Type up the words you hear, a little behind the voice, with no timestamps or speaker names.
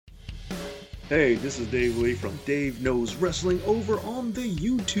Hey, this is Dave Lee from Dave Knows Wrestling over on the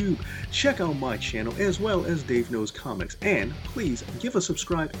YouTube. Check out my channel as well as Dave Knows Comics. And please give a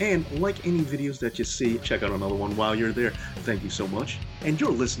subscribe and like any videos that you see. Check out another one while you're there. Thank you so much. And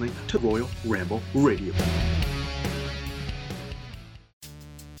you're listening to Royal Ramble Radio.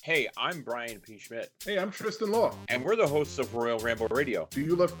 Hey, I'm Brian P. Schmidt. Hey, I'm Tristan Law. And we're the hosts of Royal Ramble Radio. Do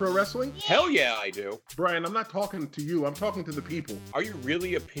you love pro wrestling? Hell yeah, I do. Brian, I'm not talking to you. I'm talking to the people. Are you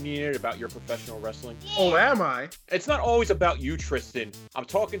really opinionated about your professional wrestling? Oh, am I? It's not always about you, Tristan. I'm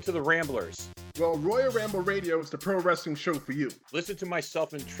talking to the Ramblers. Well, Royal Ramble Radio is the pro wrestling show for you. Listen to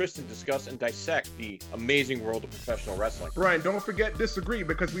myself and Tristan discuss and dissect the amazing world of professional wrestling. Brian, don't forget disagree,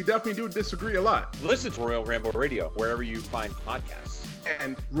 because we definitely do disagree a lot. Listen to Royal Ramble Radio wherever you find podcasts.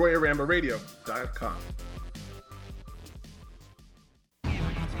 And RoyalRambleRadio.com.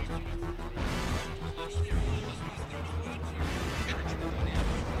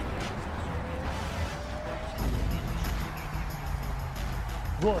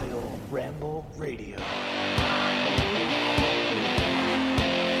 Royal Ramble Radio.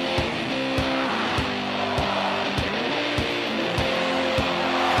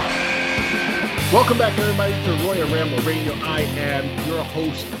 Welcome back, everybody, to Royal Ramble Radio. I am your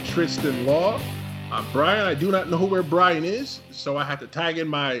host, Tristan Law. Brian, I do not know where Brian is, so I had to tag in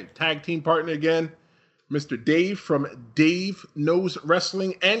my tag team partner again, Mr. Dave from Dave Knows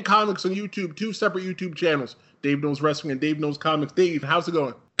Wrestling and Comics on YouTube, two separate YouTube channels, Dave Knows Wrestling and Dave Knows Comics. Dave, how's it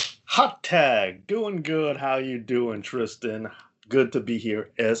going? Hot tag. Doing good. How you doing, Tristan? Good to be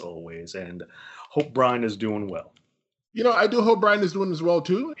here as always, and hope Brian is doing well. You know, I do hope Brian is doing as well,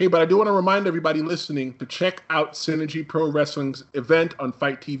 too. Hey, but I do want to remind everybody listening to check out Synergy Pro Wrestling's event on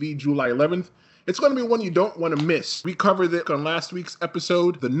Fight TV, July 11th. It's going to be one you don't want to miss. We covered it on last week's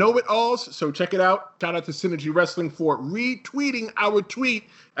episode, The Know-It-Alls, so check it out. Shout out to Synergy Wrestling for retweeting our tweet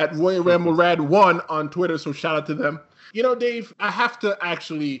at Royal Ramble Rad 1 on Twitter, so shout out to them. You know, Dave, I have to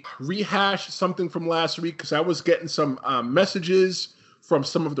actually rehash something from last week because I was getting some messages from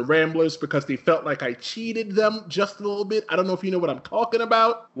some of the Ramblers because they felt like I cheated them just a little bit. I don't know if you know what I'm talking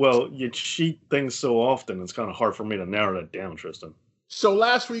about. Well, you cheat things so often, it's kind of hard for me to narrow that down, Tristan. So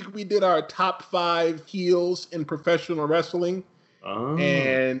last week we did our top 5 heels in professional wrestling. Oh.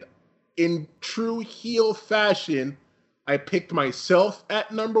 And in true heel fashion, I picked myself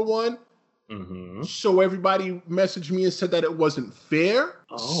at number 1. Mm-hmm. So everybody messaged me and said that it wasn't fair.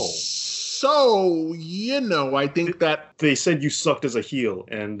 Oh. So, you know, I think that... They said you sucked as a heel,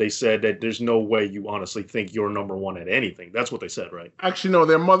 and they said that there's no way you honestly think you're number 1 at anything. That's what they said, right? Actually, no,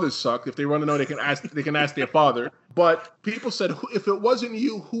 their mothers suck. If they want to know, they can ask their father. But people said, if it wasn't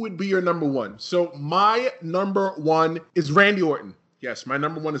you, who would be your number 1? So my number 1 is Randy Orton. Yes, my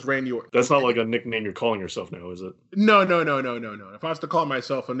number 1 is Randy Orton. That's not like a nickname you're calling yourself now, is it? No. If I was to call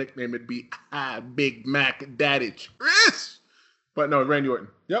myself a nickname, it'd be Big Mac Daddich. Yes! But no, Randy Orton.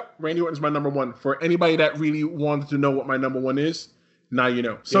 Yep, Randy Orton's my number 1. For anybody that really wanted to know what my number 1 is, now you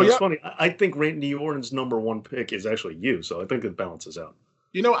know. So it's funny. I think Randy Orton's number 1 pick is actually you, so I think it balances out.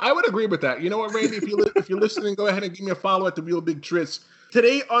 You know, I would agree with that. You know what, Randy? If you're listening, go ahead and give me a follow at the Real Big Tris.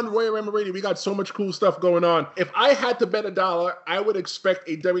 Today on Royal Ramble Radio, we got so much cool stuff going on. If I had to bet $1, I would expect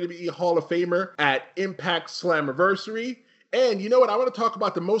a WWE Hall of Famer at Impact Slammiversary. And you know what? I want to talk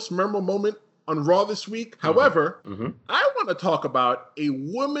about the most memorable moment on Raw this week. However, I want to talk about a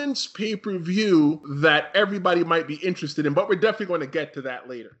women's pay-per-view that everybody might be interested in, but we're definitely going to get to that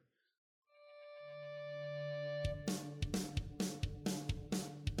later.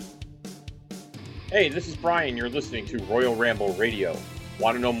 Hey, this is Brian. You're listening to Royal Ramble Radio.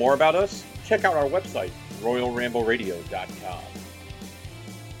 Want to know more about us? Check out our website, RoyalRambleRadio.com.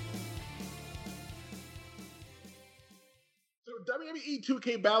 So WWE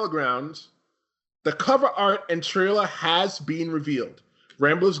 2K Battlegrounds, the cover art and trailer has been revealed.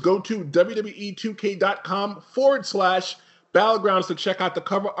 Ramblers, go to WWE2K.com/Battlegrounds to check out the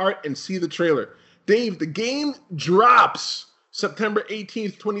cover art and see the trailer. Dave, the game drops September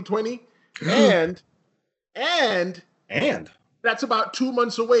 18th, 2020. And that's about 2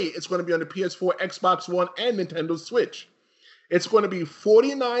 months away. It's going to be on the PS4, Xbox One, and Nintendo Switch. It's going to be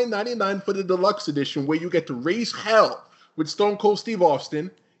 $49.99 for the deluxe edition, where you get to raise hell with Stone Cold Steve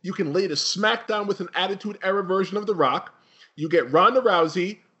Austin. You can lay the smackdown with an Attitude Era version of The Rock. You get Ronda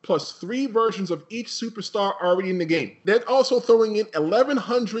Rousey, plus 3 versions of each superstar already in the game. They're also throwing in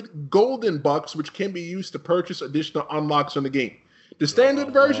 1,100 golden bucks, which can be used to purchase additional unlocks on the game. The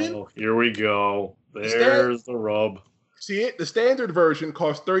standard version... Here we go. There's the rub. See it? The standard version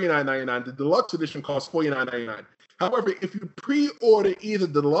costs $39.99. The deluxe edition costs $49.99. However, if you pre-order either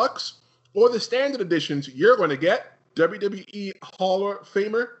the deluxe or the standard editions, you're going to get WWE Hall of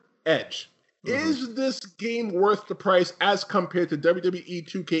Famer Edge. Is this game worth the price as compared to WWE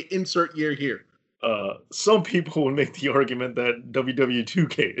 2K insert year here? Some people would make the argument that WWE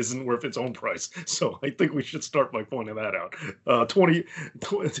 2K isn't worth its own price, so I think we should start by pointing that out.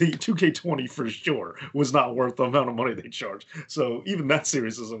 2K20 for sure was not worth the amount of money they charge, so even that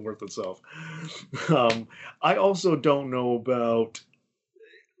series isn't worth itself. I also don't know about.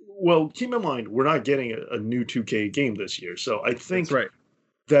 Well, keep in mind we're not getting a new 2K game this year, so I think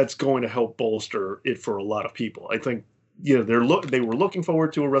that's going to help bolster it for a lot of people. I think. Yeah, they were looking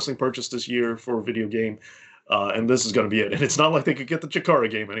forward to a wrestling purchase this year for a video game, and this is going to be it. And it's not like they could get the Chikara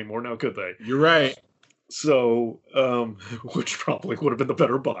game anymore now, could they? You're right. So, which probably would have been the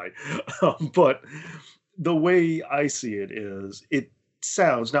better buy. But the way I see it is, it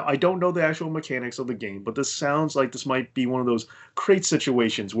sounds, now I don't know the actual mechanics of the game, but this sounds like this might be one of those crate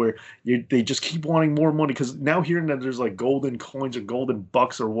situations where they just keep wanting more money, because now hearing that there's like golden coins or golden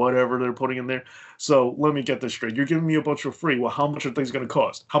bucks or whatever they're putting in there. So let me get this straight. You're giving me a bunch for free. Well, how much are things going to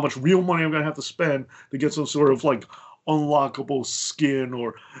cost? How much real money I'm going to have to spend to get some sort of like unlockable skin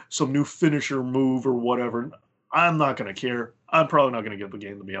or some new finisher move or whatever? I'm not going to care. I'm probably not going to get the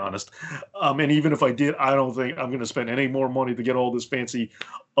game, to be honest. And even if I did, I don't think I'm going to spend any more money to get all this fancy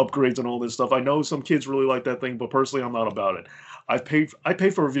upgrades and all this stuff. I know some kids really like that thing, but personally, I'm not about it. I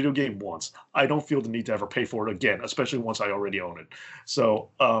paid for a video game once. I don't feel the need to ever pay for it again, especially once I already own it. So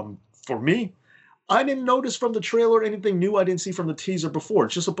for me, I didn't notice from the trailer anything new I didn't see from the teaser before.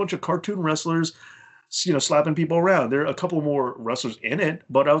 It's just a bunch of cartoon wrestlers, slapping people around. There are a couple more wrestlers in it,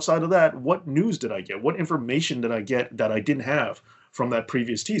 but outside of that, what news did I get? What information did I get that I didn't have from that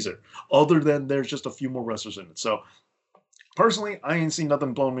previous teaser? Other than there's just a few more wrestlers in it. So personally, I ain't seen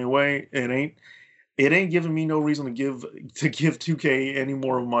nothing blowing me away. It ain't giving me no reason to give 2K any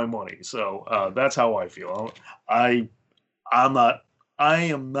more of my money. So that's how I feel. I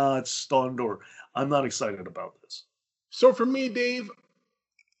am not stunned, or I'm not excited about this. So for me, Dave,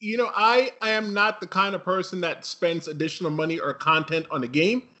 I am not the kind of person that spends additional money or content on a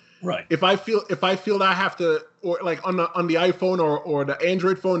game. Right. If I feel that I have to, or like on the iPhone or the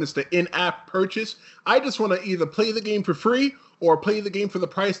Android phone, it's the in-app purchase. I just want to either play the game for free or play the game for the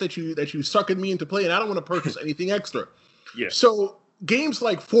price that you suckered me into playing. I don't want to purchase anything extra. Yeah. So games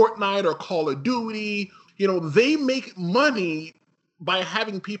like Fortnite or Call of Duty, they make money by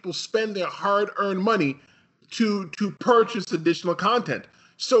having people spend their hard-earned money to purchase additional content.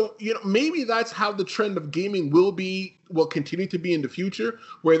 So, maybe that's how the trend of gaming will continue to be in the future,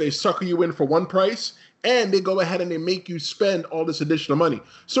 where they sucker you in for one price and they go ahead and they make you spend all this additional money.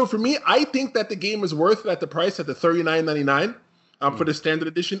 So for me, I think that the game is worth at the price at the $39.99 for the standard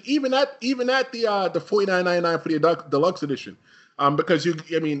edition, even at the $49.99 for the deluxe edition. Because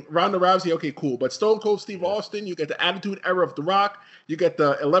Ronda Rousey, okay, cool. But Stone Cold Steve Austin, you get the Attitude Era of The Rock, you get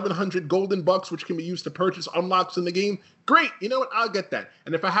the 1,100 golden bucks, which can be used to purchase unlocks in the game. Great, you know what? I'll get that.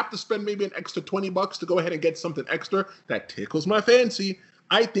 And if I have to spend maybe an extra $20 to go ahead and get something extra that tickles my fancy,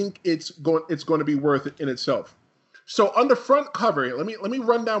 I think it's going to be worth it in itself. So on the front cover, let me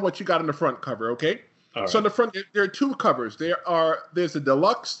run down what you got on the front cover, okay? All right. So on the front, there are two covers. There's a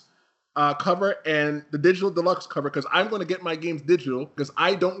deluxe cover and the digital deluxe cover, because I'm going to get my games digital because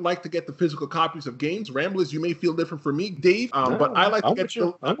I don't like to get the physical copies of games. Ramblers, you may feel different from me, Dave, but I like to get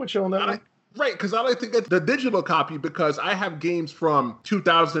I'm with you on that one. Right, because I like to get the digital copy because I have games from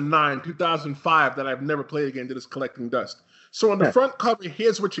 2009, 2005 that I've never played again that is collecting dust. So on the front cover,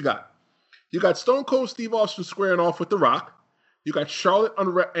 here's what you got. You got Stone Cold Steve Austin squaring off with The Rock. You got Charlotte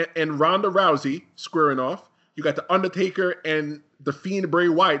and Ronda Rousey squaring off. You got The Undertaker and The Fiend Bray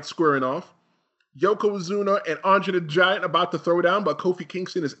Wyatt squaring off. Yokozuna and Andre the Giant about to throw down, but Kofi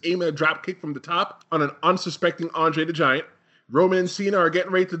Kingston is aiming a drop kick from the top on an unsuspecting Andre the Giant. Roman and Cena are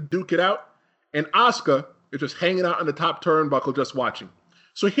getting ready to duke it out. And Asuka is just hanging out on the top turnbuckle just watching.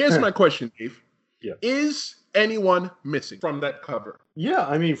 So here's my question, Dave. Yeah. Is anyone missing from that cover?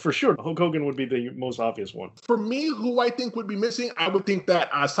 Yeah, for sure. Hulk Hogan would be the most obvious one. For me, who I think would be missing, I would think that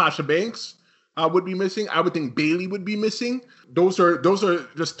Sasha Banks would be missing. I would think Bayley would be missing. Those are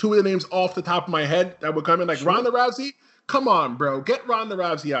just two of the names off the top of my head that would come in. Like sure. Ronda Rousey, come on, bro. Get Ronda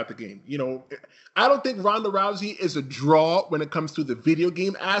Rousey out the game. I don't think Ronda Rousey is a draw when it comes to the video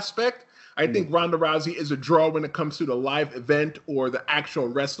game aspect. I think Ronda Rousey is a draw when it comes to the live event or the actual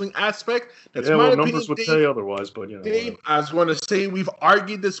wrestling aspect. That's my opinion. Numbers would say otherwise, but Dave, I was going to say we've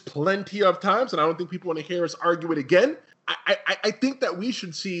argued this plenty of times, and I don't think people want to hear us argue it again. I think that we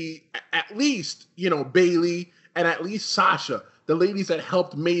should see at least, Bayley and at least Sasha, the ladies that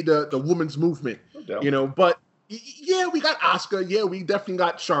helped made the women's movement. No doubt. But yeah, we got Asuka. Yeah, we definitely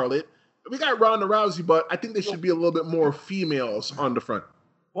got Charlotte. We got Ronda Rousey, but I think there should be a little bit more females on the front.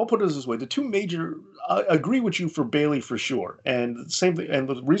 I'll put it this way: the two major, I agree with you for Bailey for sure, and the same thing. And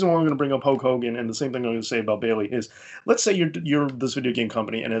the reason why I'm going to bring up Hulk Hogan, and the same thing I'm going to say about Bailey is, let's say you're this video game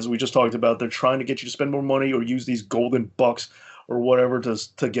company, and as we just talked about, they're trying to get you to spend more money or use these golden bucks or whatever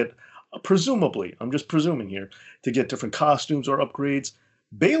to get, presumably, I'm just presuming here, to get different costumes or upgrades.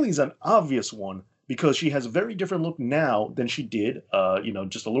 Bailey's an obvious one, because she has a very different look now than she did,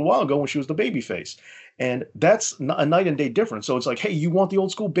 just a little while ago when she was the babyface. And that's a night and day difference. So it's like, hey, you want the old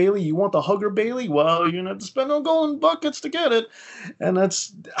school Bailey? You want the hugger Bailey? Well, you're going to have to spend on golden buckets to get it. And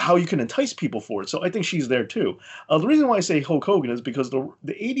that's how you can entice people for it. So I think she's there too. The reason why I say Hulk Hogan is because the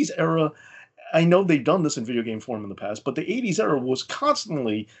 80s era, I know they've done this in video game form in the past, but the 80s era was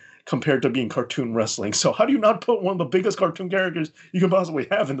constantly compared to being cartoon wrestling. So how do you not put one of the biggest cartoon characters you can possibly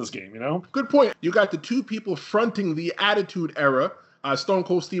have in this game, you know? Good point. You got the two people fronting the Attitude Era, Stone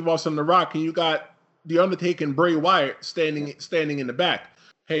Cold Steve Austin and The Rock, and you got The Undertaker and Bray Wyatt standing in the back.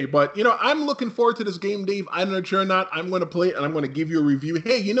 Hey, but, I'm looking forward to this game, Dave. I don't know if you're not. I'm going to play it, and I'm going to give you a review.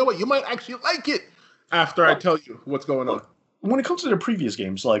 Hey, you know what? You might actually like it after I tell you what's going on. When it comes to their previous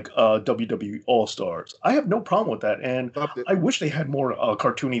games, like WWE All-Stars, I have no problem with that, and I wish they had more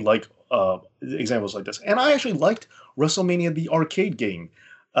cartoony-like examples like this. And I actually liked WrestleMania, the arcade game.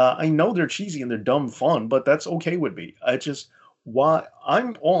 I know they're cheesy and they're dumb fun, but that's okay with me.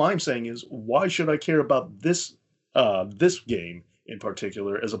 All I'm saying is, why should I care about this game in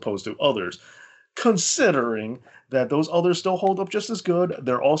particular as opposed to others? Considering that those others still hold up just as good,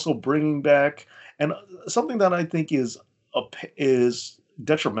 they're also bringing back, and something that I think is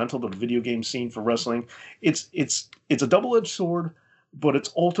detrimental to the video game scene for wrestling. It's a double-edged sword, but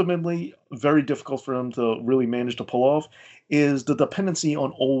it's ultimately very difficult for them to really manage to pull off, is the dependency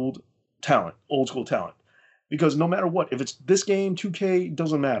on old school talent. Because no matter what, if it's this game, 2K,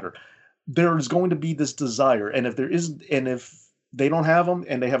 doesn't matter. There's going to be this desire, and if they don't have them,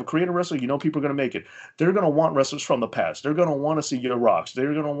 and they have a creative wrestler, people are going to make it. They're going to want wrestlers from the past. They're going to want to see your Rocks.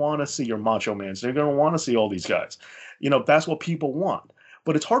 They're going to want to see your Macho Mans. They're going to want to see all these guys. That's what people want.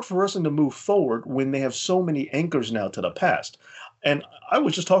 But it's hard for wrestling to move forward when they have so many anchors now to the past. And I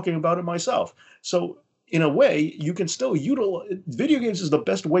was just talking about it myself. So in a way, you can still utilize video games is the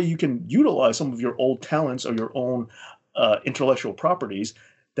best way you can utilize some of your old talents or your own intellectual properties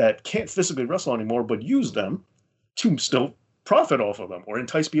that can't physically wrestle anymore, but use them to still profit off of them or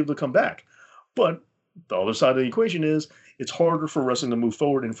entice people to come back. But the other side of the equation is it's harder for wrestling to move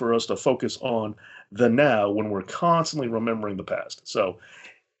forward and for us to focus on the now when we're constantly remembering the past. So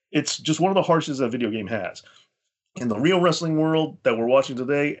it's just one of the hardships that video game has. In the real wrestling world that we're watching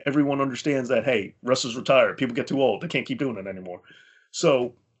today, everyone understands that, hey, wrestlers retire. People get too old. They can't keep doing it anymore.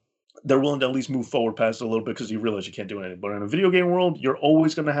 So they're willing to at least move forward past it a little bit because you realize you can't do anything. But in a video game world, you're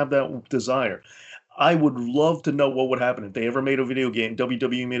always going to have that desire. I would love to know what would happen if they ever made a video game,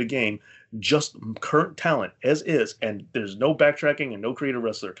 WWE made a game, just current talent as is, and there's no backtracking and no creative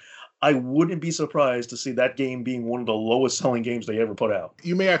wrestler. I wouldn't be surprised to see that game being one of the lowest selling games they ever put out.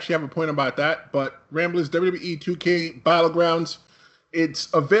 You may actually have a point about that, but Ramblers WWE 2K Battlegrounds, it's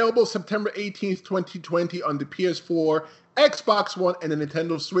available September 18th, 2020 on the PS4, Xbox One, and the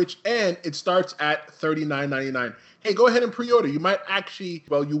Nintendo Switch, and it starts at $39.99. Hey, go ahead and pre-order. You might actually,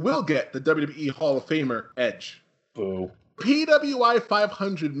 you will get the WWE Hall of Famer Edge. Boo. PWI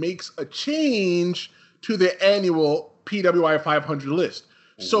 500 makes a change to the annual PWI 500 list.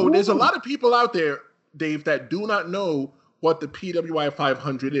 So there's a lot of people out there, Dave, that do not know what the PWI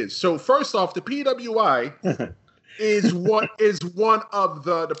 500 is. So first off, the PWI is one of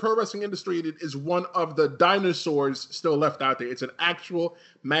the pro wrestling industry is one of the dinosaurs still left out there. It's an actual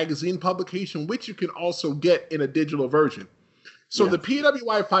magazine publication, which you can also get in a digital version. So the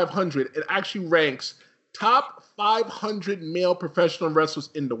PWI 500, it actually ranks top 500 male professional wrestlers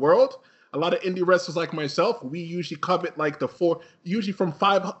in the world. A lot of indie wrestlers like myself, we usually covet like usually from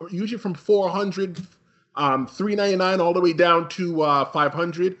 400, 399 all the way down to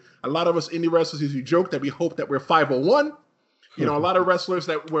 500. A lot of us indie wrestlers usually joke that we hope that we're 501. A lot of wrestlers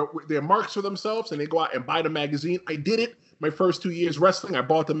they're marks for themselves and they go out and buy the magazine. I did it my first 2 years wrestling. I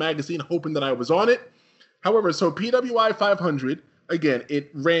bought the magazine hoping that I was on it. However, so PWI 500, again, it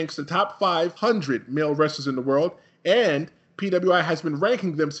ranks the top 500 male wrestlers in the world, and PWI has been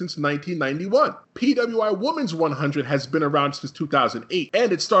ranking them since 1991. PWI Women's 100 has been around since 2008,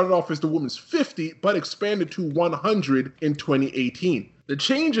 and it started off as the Women's 50, but expanded to 100 in 2018. The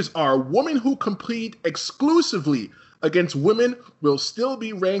changes are women who compete exclusively against women will still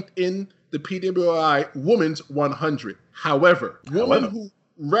be ranked in the PWI Women's 100. However, women who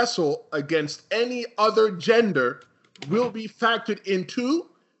wrestle against any other gender will be factored into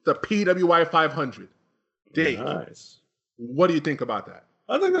the PWI 500. Dave. Nice. What do you think about that?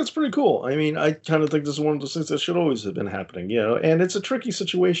 I think that's pretty cool. I mean, I kind of think this is one of those things that should always have been happening, and it's a tricky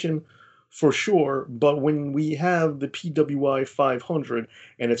situation for sure. But when we have the PWI 500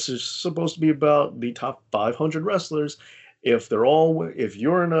 and it's just supposed to be about the top 500 wrestlers, if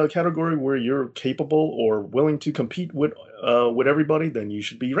you're in a category where you're capable or willing to compete with everybody, then you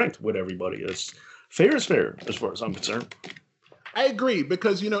should be ranked with everybody. It's fair is fair as far as I'm concerned. I agree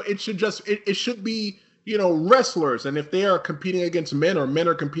because it should be wrestlers, and if they are competing against men or men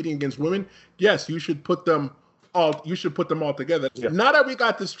are competing against women, yes, you should put them all. You should put them all together. Yeah. Now that we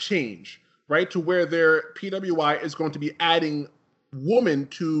got this change, right, to where their PWI is going to be adding women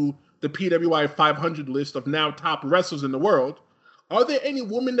to the PWI 500 list of now top wrestlers in the world. Are there any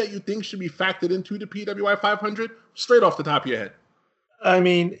women that you think should be factored into the PWI 500 straight off the top of your head? I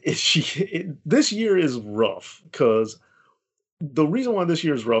mean, this year is rough because the reason why this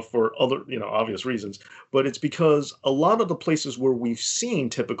year is rough for other, obvious reasons, but it's because a lot of the places where we've seen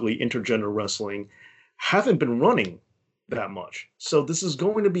typically intergender wrestling haven't been running that much. So this is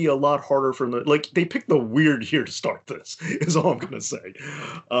going to be a lot harder for them. Like, they picked the weird year to start this, is all I'm going to say.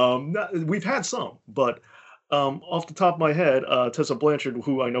 We've had some, but off the top of my head, Tessa Blanchard,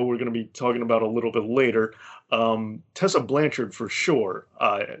 who I know we're going to be talking about a little bit later, Tessa Blanchard for sure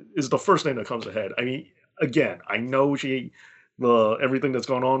is the first name that comes ahead. I mean, again, I know everything that's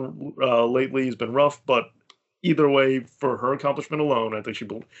gone on lately has been rough, but either way, for her accomplishment alone, I think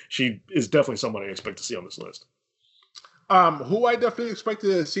she is definitely somebody I expect to see on this list. Who I definitely expect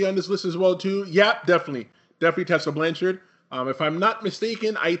to see on this list as well too. Yeah, definitely Tessa Blanchard. If I'm not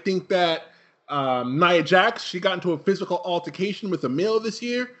mistaken, I think that Nia Jax, she got into a physical altercation with a male this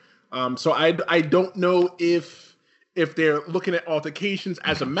year. So I don't know if they're looking at altercations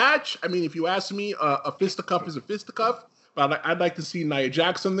as a match. I mean, if you ask me, a fisticuff is a fisticuff. But I'd like to see Nia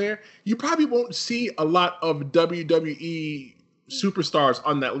Jax on there. You probably won't see a lot of WWE superstars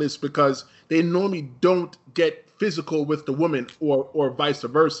on that list because they normally don't get physical with the women or vice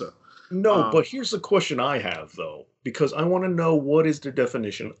versa. No, but here's the question I have, though, because I want to know what is the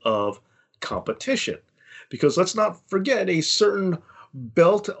definition of competition. Because let's not forget a certain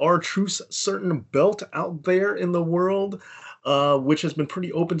belt, R-Truth's certain belt out there in the world, which has been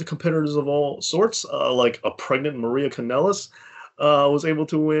pretty open to competitors of all sorts, like a pregnant Maria Kanellis was able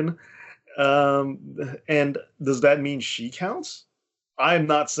to win. And does that mean she counts? I'm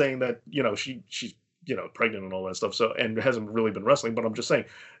not saying that, she's pregnant and all that stuff, so and hasn't really been wrestling, but I'm just saying,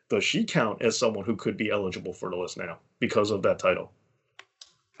 does she count as someone who could be eligible for the list now because of that title?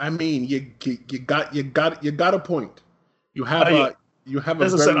 I mean, you got a point. You have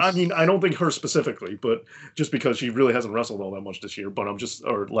as I said, I mean, I don't think her specifically, but just because she really hasn't wrestled all that much this year. But I'm just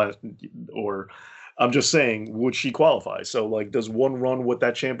saying, would she qualify? So, like, does one run with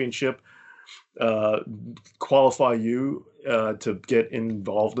that championship qualify you to get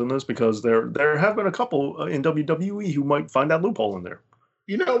involved in this? Because there have been a couple in WWE who might find that loophole in there.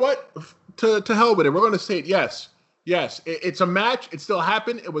 You know what? To hell with it. We're going to say it. Yes. It's a match. It still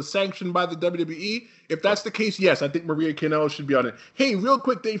happened. It was sanctioned by the WWE. If that's the case, yes, I think Maria Kanellis should be on it. Hey, real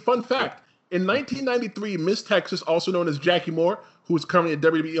quick, Dave, fun fact. In 1993, Miss Texas, also known as Jackie Moore, who is currently a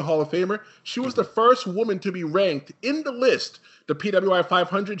WWE Hall of Famer, she was the first woman to be ranked in the list, the PWI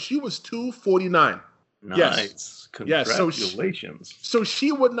 500. She was 249. Nice. Yes. Congratulations. So she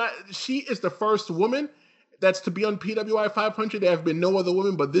is the first woman that's to be on PWI 500. There have been no other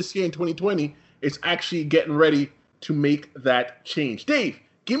women, but this year in 2020, it's actually getting ready to make that change. Dave,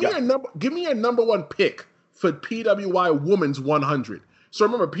 give me a number one pick for PWI Women's 100. So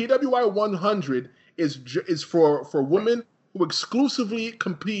remember, PWI 100 is for women who exclusively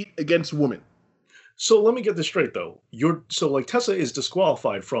compete against women. So let me get this straight, though. Tessa is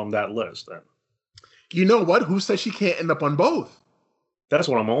disqualified from that list, then. You know what? Who says she can't end up on both? That's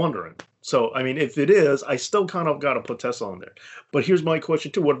what I'm wondering. So, I mean, if it is, I still kind of got to put Tessa on there. But here's my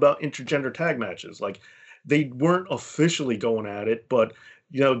question, too. What about intergender tag matches? Like, they weren't officially going at it, but,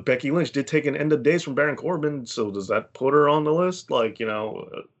 Becky Lynch did take an end of days from Baron Corbin, so does that put her on the list? Like, I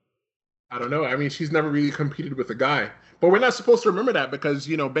don't know. I mean, she's never really competed with a guy. But we're not supposed to remember that because,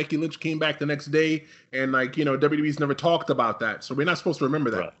 Becky Lynch came back the next day and, WWE's never talked about that. So we're not supposed to remember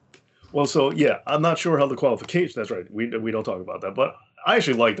that. Right. Well, so, yeah, I'm not sure how the qualification, that's right. We don't talk about that. But I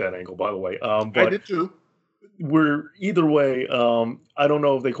actually like that angle, by the way. But I did too. We're either way. I don't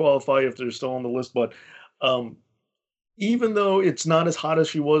know if they qualify, if they're still on the list, but even though it's not as hot as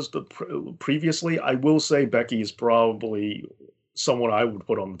she was previously, I will say Becky is probably someone I would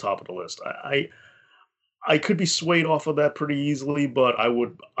put on the top of the list. I could be swayed off of that pretty easily, but I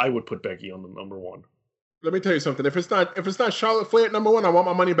would put Becky on the number one. Let me tell you something. If it's not Charlotte Flair at number one, I want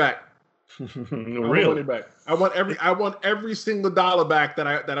my money back. I want Really? money back. I want every single dollar back that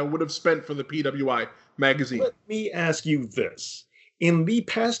I would have spent for the PWI magazine. Let me ask you this. In the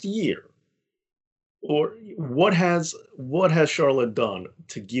past year, or what has Charlotte done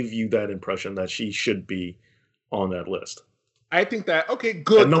to give you that impression that she should be on that list? I think that At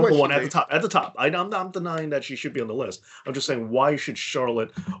good number question, one, at the Dave. top. At the top. I'm not denying that she should be on the list. I'm just saying, why should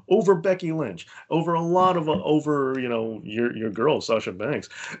Charlotte over Becky Lynch, over a lot of over your girl Sasha Banks?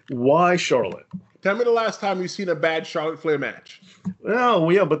 Why Charlotte? Tell me the last time you've seen a bad Charlotte Flair match. Oh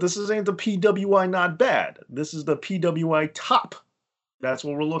yeah, but ain't the PWI not bad. This is the PWI top. That's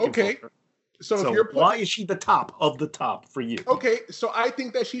what we're looking for. So if So you're why is she the top of the top for you? okay, so I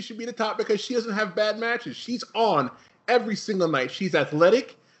think that she should be the top because she doesn't have bad matches. She's on every single night. She's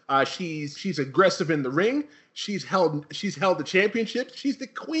athletic. She's aggressive in the ring. She's held the championship. She's the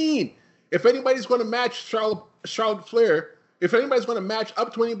queen. If anybody's going to match Charlotte Flair, if anybody's going to match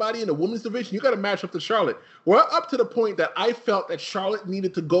up to anybody in the women's division, you got to match up to Charlotte. We're up to the point that I felt that Charlotte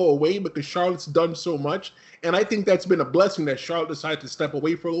needed to go away because Charlotte's done so much. And I think that's been a blessing that Charlotte decided to step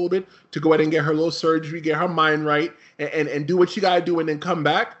away for a little bit to go ahead and get her little surgery, get her mind right, and do what she got to do and then come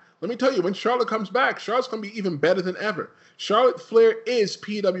back. Let me tell you, when Charlotte comes back, Charlotte's going to be even better than ever. Charlotte Flair is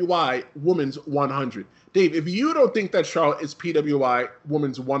PWI Women's 100. Dave, if you don't think that Charlotte is PWI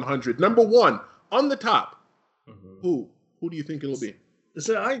Women's 100, number one, on the top, who do you think it'll be?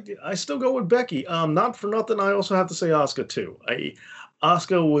 So I still go with Becky. Not for nothing, I also have to say Asuka too.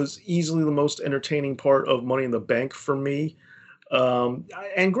 Asuka was easily the most entertaining part of Money in the Bank for me.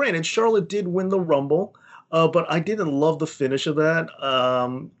 And granted, Charlotte did win the Rumble, but I didn't love the finish of that.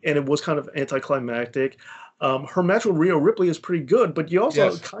 And it was kind of anticlimactic. Her match with Rhea Ripley is pretty good, but you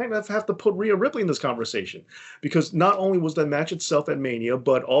also kind of have to put Rhea Ripley in this conversation because not only was the match itself at Mania,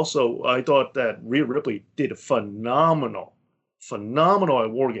 but also I thought that Rhea Ripley did phenomenal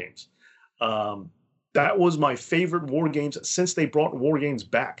at War Games. That was my favorite War Games since they brought War Games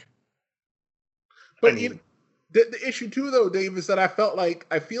back. But the issue too, though, Dave, is that I feel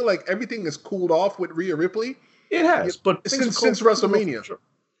like everything has cooled off with Rhea Ripley. It has, but since WrestleMania. Sure.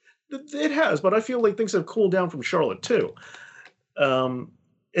 It has, but I feel like things have cooled down from Charlotte too.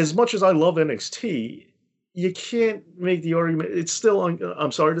 As much as I love NXT, you can't make the argument. It's still,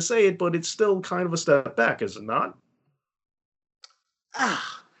 I'm sorry to say it, but it's still kind of a step back, is it not?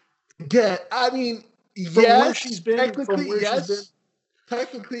 Yeah, I mean, From yes, where she's been, technically, yes. she's been.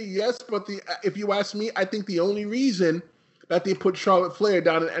 Technically, yes, but if you ask me, I think the only reason that they put Charlotte Flair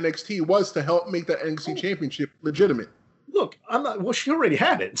down in NXT was to help make that NXT championship legitimate. Look, she already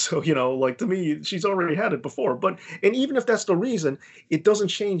had it. So, to me, she's already had it before. And even if that's the reason, it doesn't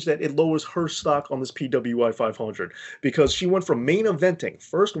change that it lowers her stock on this PWI 500 because she went from main eventing,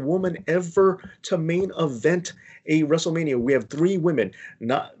 first woman ever to main event a WrestleMania. We have 3 women,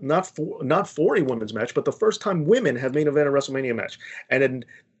 not for a women's match, but the first time women have main event a WrestleMania match. And then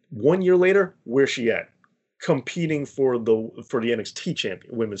 1 year later, where's she at? Competing for the NXT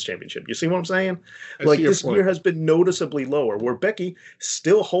women's championship. You see what I'm saying? This year has been noticeably lower, where Becky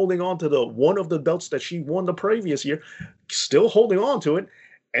still holding on to one of the belts that she won the previous year, still holding on to it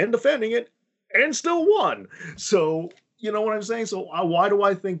and defending it and still won. So, you know what I'm saying? So why do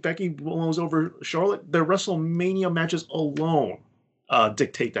I think Becky blows over Charlotte? The WrestleMania matches alone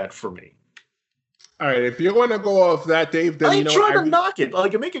dictate that for me. All right, if you're going to go off that, Dave, then I ain't trying to knock it.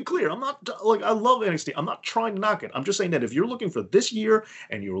 Make it clear. I'm not I love NXT. I'm not trying to knock it. I'm just saying that if you're looking for this year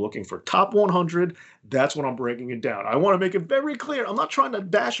and you're looking for top 100, that's when I'm breaking it down. I want to make it very clear. I'm not trying to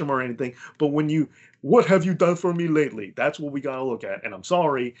bash them or anything, but what have you done for me lately? That's what we got to look at. And I'm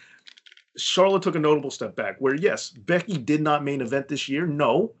sorry, Charlotte took a notable step back. Where yes, Becky did not main event this year.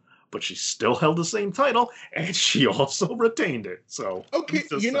 No. But she still held the same title, and she also retained it. So okay,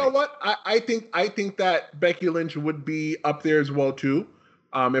 know what? I think that Becky Lynch would be up there as well too.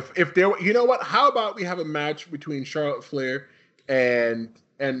 If there, you know what? How about we have a match between Charlotte Flair and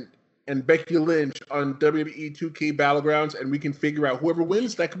Becky Lynch on WWE 2K Battlegrounds, and we can figure out whoever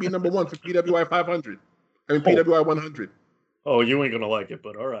wins that could be number 1 for PWI 500. I mean PWI 100. Oh, you ain't gonna like it,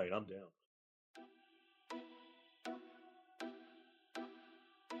 but all right, I'm down.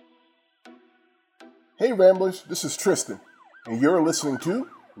 Hey Ramblers, this is Tristan, and you're listening to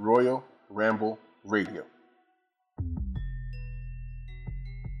Royal Ramble Radio.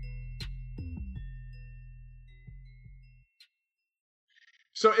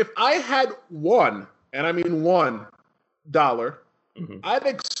 So if I had $1, and I mean $1, I'd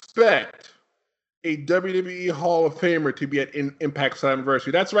expect a WWE Hall of Famer to be at Impact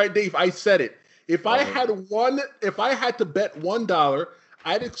Slammiversary. That's right, Dave. I said it. If I had to bet $1,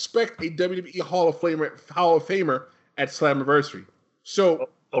 I'd expect a WWE Hall of Famer at Slammiversary. So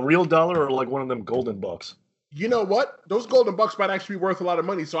A real dollar or like one of them golden bucks? You know what? Those golden bucks might actually be worth a lot of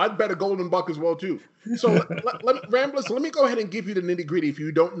money, so I'd bet a golden buck as well too. So, Ramblers, let me go ahead and give you the nitty gritty if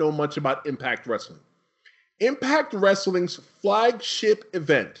you don't know much about Impact Wrestling. Impact Wrestling's flagship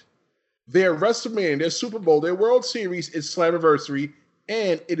event, their WrestleMania, their Super Bowl, their World Series is Slammiversary,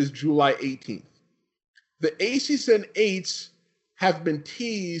 and it is July 18th. The Aces and Eights have been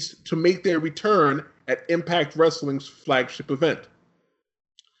teased to make their return at Impact Wrestling's flagship event.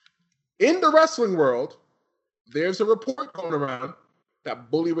 In the wrestling world, there's a report going around that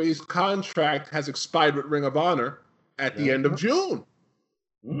Bully Ray's contract has expired with Ring of Honor at the end of June.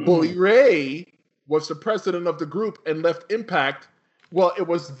 Bully Ray was the president of the group and left Impact. Well, it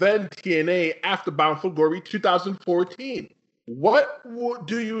was then TNA after Bound for Glory 2014. What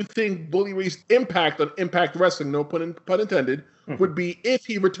do you think Bully Ray's impact on Impact Wrestling, no pun intended, would be if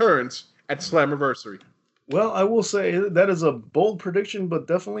he returns at Slammiversary? Well, I will say that is a bold prediction, but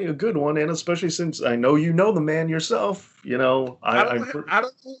definitely a good one, and especially since I know you know the man yourself. You know, I don't know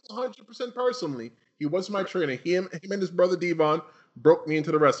 100% personally. He was my trainer. Him and his brother Devon broke me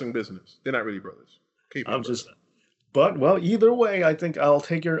into the wrestling business. They're not really brothers. But either way, I think I'll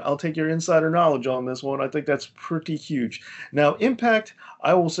take your insider knowledge on this one. I think that's pretty huge. Now, Impact,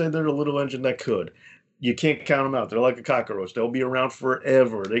 I will say they're a little engine that could. You can't count them out. They're like a cockroach. They'll be around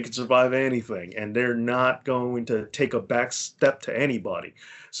forever. They can survive anything, and they're not going to take a back step to anybody.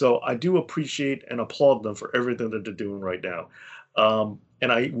 So I do appreciate and applaud them for everything that they're doing right now.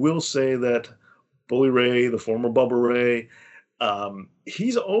 And I will say that Bully Ray, the former Bubba Ray,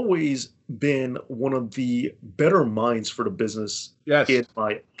 he's always been one of the better minds for the business, in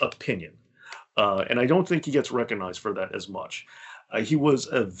my opinion. And I don't think he gets recognized for that as much. He was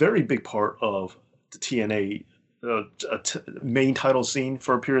a very big part of the TNA main title scene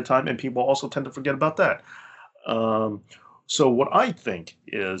for a period of time, and people also tend to forget about that. So what I think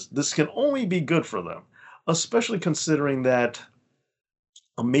is this can only be good for them, especially considering that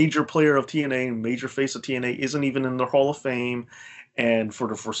a major player of TNA, major face of TNA, isn't even in the Hall of Fame, and for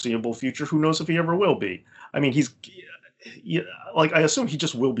the foreseeable future, who knows if he ever will be. I mean, I assume he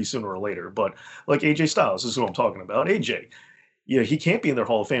just will be sooner or later, but like AJ Styles is who I'm talking about. AJ, he can't be in their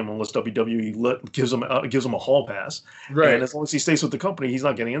Hall of Fame unless WWE gives him a hall pass. Right. And as long as he stays with the company, he's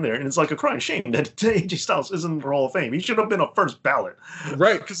not getting in there. And it's like a crying shame that AJ Styles isn't in the Hall of Fame. He should have been a first ballot.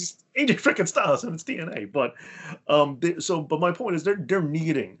 Right. Because he's AJ freaking Styles and it's TNA. But but my point is they're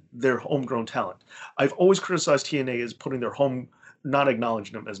needing their homegrown talent. I've always criticized TNA as putting their not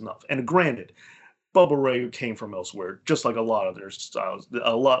acknowledging them as enough. And granted, Bubba Ray came from elsewhere, just like a lot of their styles.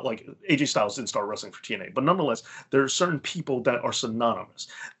 A lot like AJ Styles didn't start wrestling for TNA, but nonetheless, there are certain people that are synonymous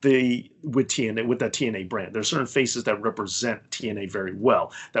with TNA, with that TNA brand. There are certain faces that represent TNA very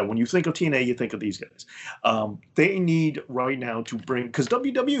well. That when you think of TNA, you think of these guys. They need right now to bring, because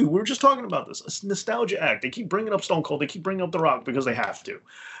WWE, we were just talking about this, a nostalgia act. They keep bringing up Stone Cold, they keep bringing up The Rock because they have to.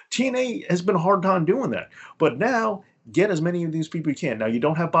 TNA has been a hard time doing that, but now, get as many of these people you can. Now, you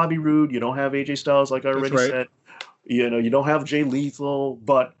don't have Bobby Roode. You don't have AJ Styles, like I already said. You don't have Jay Lethal.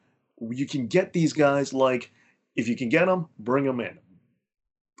 But you can get these guys, like, if you can get them, bring them in.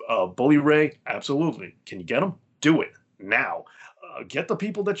 Bully Ray, absolutely. Can you get them? Do it now. Get the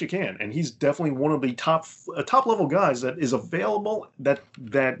people that you can. And he's definitely one of the top-level guys that is available that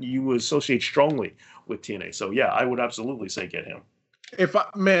you associate strongly with TNA. So, yeah, I would absolutely say get him.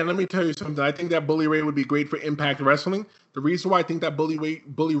 Let me tell you something. I think that Bully Ray would be great for Impact Wrestling. The reason why I think that Bully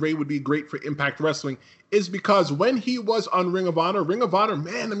Ray would be great for Impact Wrestling is because when he was on Ring of Honor,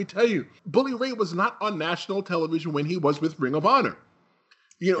 man, let me tell you, Bully Ray was not on national television when he was with Ring of Honor.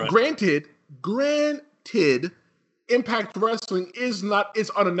 Granted, Impact Wrestling is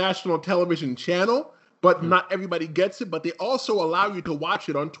on a national television channel, but not everybody gets it. But they also allow you to watch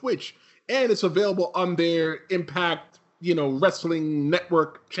it on Twitch, and it's available on their Impact wrestling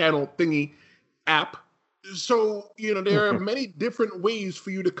network channel thingy app. So, there are many different ways for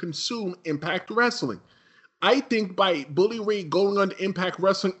you to consume Impact Wrestling. I think by Bully Ray going on to Impact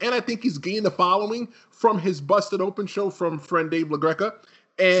Wrestling, and I think he's gained a following from his Busted Open show from friend Dave LaGreca,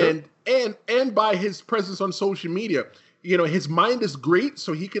 and by his presence on social media. His mind is great,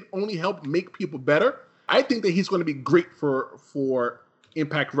 so he can only help make people better. I think that he's going to be great for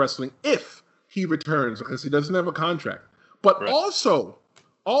Impact Wrestling if he returns, because he doesn't have a contract. But also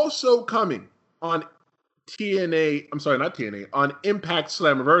coming on on Impact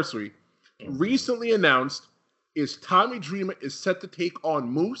Slammiversary, recently announced is Tommy Dreamer is set to take on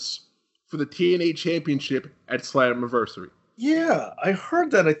Moose for the TNA Championship at Slammiversary. Yeah, I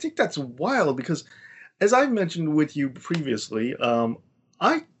heard that. I think that's wild because, as I mentioned with you previously,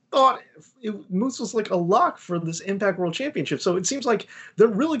 I thought Moose was like a lock for this Impact World Championship. So it seems like they're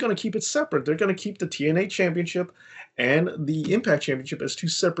really going to keep it separate. They're going to keep the TNA Championship and the Impact Championship as two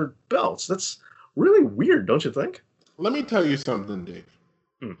separate belts. That's really weird, don't you think? Let me tell you something,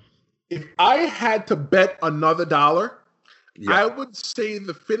 Dave. If I had to bet another dollar, I would say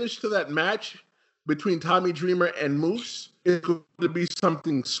the finish to that match between Tommy Dreamer and Moose is going to be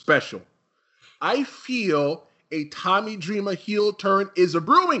something special. I feel a Tommy Dreamer heel turn is a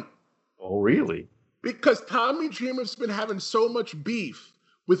brewing. Oh, really? Because Tommy Dreamer's been having so much beef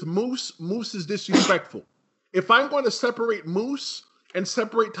with Moose. Moose is disrespectful. If I'm going to separate Moose and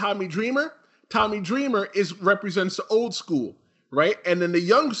separate Tommy Dreamer represents the old school, right? And then the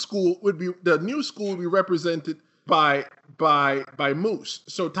young school the new school would be represented by Moose.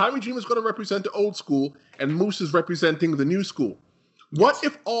 So Tommy Dreamer is going to represent the old school, and Moose is representing the new school. What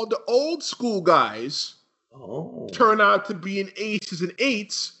if all the old school guys turn out to be in aces and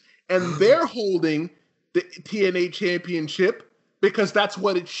eights, and they're holding the TNA championship because that's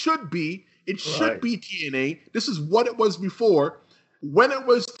what it should be. It should be TNA. This is what it was before. When it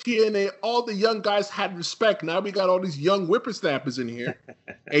was TNA, all the young guys had respect. Now we got all these young whippersnappers in here,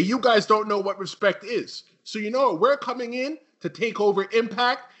 and you guys don't know what respect is. So you know what? We're coming in to take over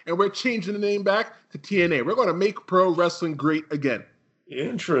Impact, and we're changing the name back to TNA. We're going to make pro wrestling great again.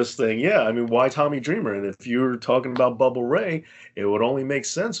 Interesting. Yeah, I mean, why Tommy Dreamer? And if you're talking about Bubba Ray, it would only make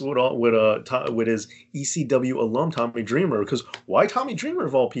sense with his ECW alum Tommy Dreamer. Because why Tommy Dreamer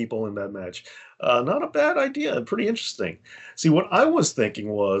of all people in that match? Not a bad idea. Pretty interesting. See, what I was thinking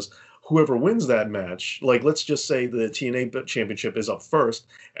was whoever wins that match, like let's just say the TNA Championship is up first,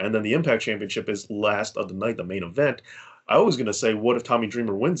 and then the Impact Championship is last of the night, the main event. I was going to say, what if Tommy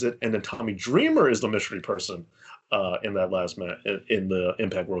Dreamer wins it, and then Tommy Dreamer is the mystery person in that last match, in the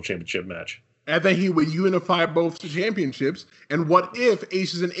Impact World Championship match? And then he would unify both the championships. And what if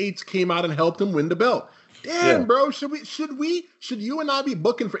Aces and Eights came out and helped him win the belt? Damn, bro, should you and I be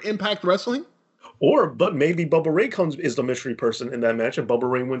booking for Impact Wrestling? But maybe Bubba Ray is the mystery person in that match, and Bubba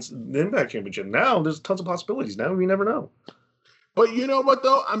Ray wins the Impact Championship. Now there's tons of possibilities. Now we never know. But you know what,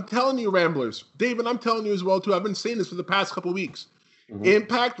 though? I'm telling you, Ramblers. David, I'm telling you as well, too. I've been saying this for the past couple of weeks. Mm-hmm.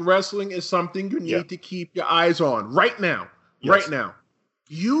 Impact Wrestling is something you need to keep your eyes on right now. Yes. Right now.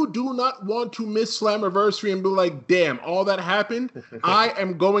 You do not want to miss Slammiversary and be like, damn, all that happened? I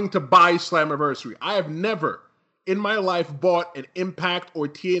am going to buy Slammiversary. I have never in my life bought an Impact or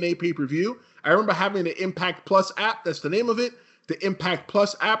TNA pay-per-view. I remember having the Impact Plus app. That's the name of it. The Impact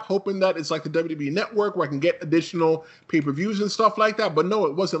Plus app, hoping that it's like the WWE Network where I can get additional pay-per-views and stuff like that. But no,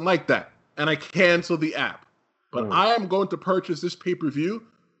 it wasn't like that. And I canceled the app. But I am going to purchase this pay-per-view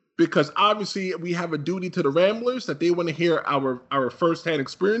because obviously we have a duty to the Ramblers that they want to hear our first-hand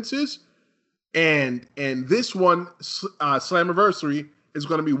experiences. And this one, Slammiversary, is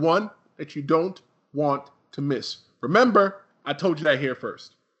going to be one that you don't want to miss. Remember, I told you that here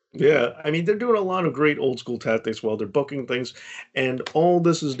first. Yeah, I mean, they're doing a lot of great old school tactics while they're booking things, and all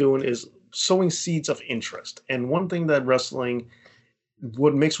this is doing is sowing seeds of interest. And one thing that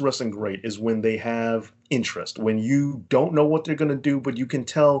what makes wrestling great is when they have interest, when you don't know what they're going to do, but you can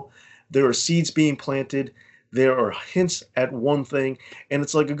tell there are seeds being planted, there are hints at one thing, and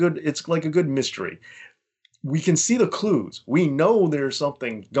it's like a good mystery. We can see the clues. We know there's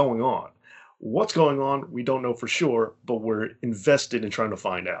something going on. What's going on, we don't know for sure, but we're invested in trying to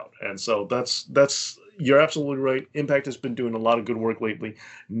find out. And so that's you're absolutely right. Impact has been doing a lot of good work lately,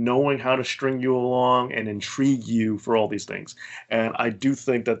 knowing how to string you along and intrigue you for all these things. And I do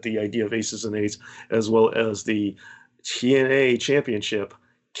think that the idea of Aces and Eights, as well as the TNA Championship,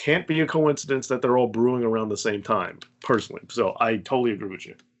 can't be a coincidence that they're all brewing around the same time, personally. So I totally agree with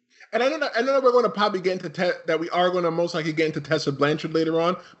you. And I know we're going to probably get into that we are going to most likely get into Tessa Blanchard later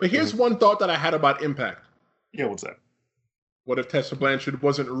on. But here's one thought that I had about Impact. Yeah, what's that? What if Tessa Blanchard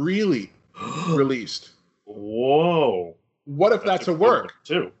wasn't really released? Whoa. What if that's a work?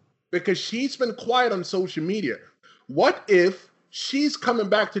 Too. Because she's been quiet on social media. What if she's coming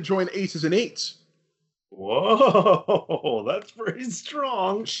back to join Aces and Eights? Whoa, that's pretty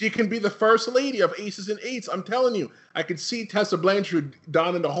strong. She can be the first lady of Aces and Eights. I'm telling you, I could see Tessa Blanchard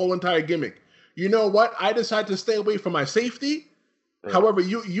donning the whole entire gimmick. You know what? I decided to stay away for my safety. Right. However,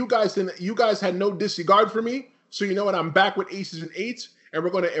 you guys had no disregard for me. So you know what? I'm back with Aces and Eights, and we're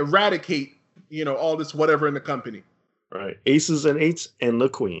going to eradicate, all this whatever in the company. Right, Aces and Eights and the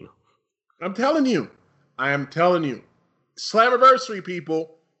Queen. I'm telling you, Slammiversary,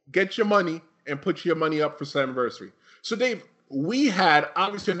 people, get your money. And put your money up for Slammiversary. So, Dave, we had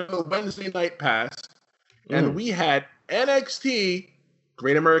obviously another Wednesday night pass, and we had NXT,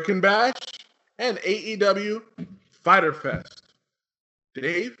 Great American Bash, and AEW Fyter Fest.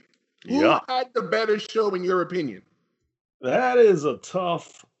 Dave, Who had the better show, in your opinion? That is a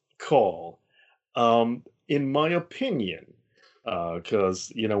tough call. In my opinion,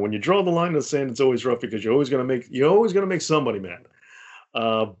 because when you draw the line in the sand, it's always rough because you're always gonna make somebody mad.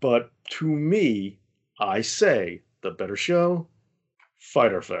 But to me, I say the better show,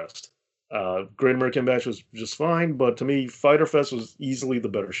 Fyter Fest. Great American Bash was just fine, but to me, Fyter Fest was easily the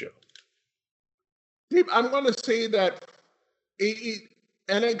better show. Steve, I'm going to say that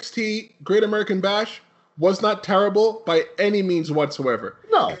NXT Great American Bash was not terrible by any means whatsoever.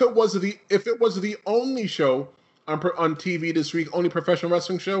 No. If it was the only show on TV this week, only professional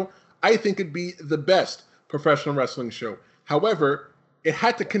wrestling show, I think it'd be the best professional wrestling show. However, it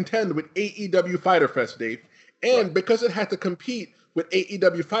had to contend with AEW Fyter Fest, Dave. And because it had to compete with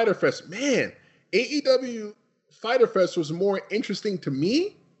AEW Fyter Fest, man, AEW Fyter Fest was more interesting to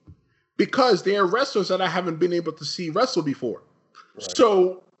me because they are wrestlers that I haven't been able to see wrestle before. Right.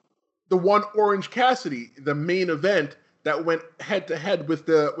 So the one Orange Cassidy, the main event that went head to head with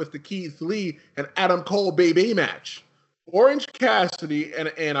the Keith Lee and Adam Cole Bebe match. Orange Cassidy,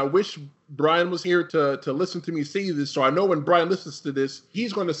 and I wish Brian was here to listen to me say this, so I know when Brian listens to this,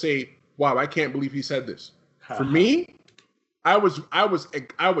 he's going to say, "Wow, I can't believe he said this." For me, I was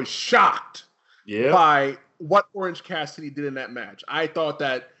shocked by what Orange Cassidy did in that match. I thought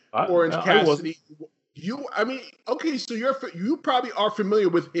that Orange Cassidy. So you probably are familiar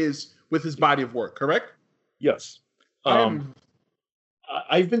with his body of work, correct? Yes.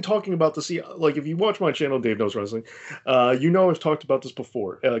 I've been talking about this. Like, if you watch my channel, Dave Knows Wrestling, I've talked about this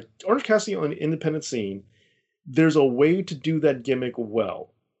before. Orange Cassidy on the independent scene, there's a way to do that gimmick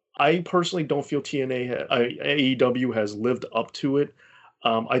well. I personally don't feel AEW has lived up to it.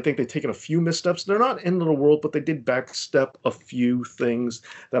 I think they've taken a few missteps. They're not end of the world, but they did backstep a few things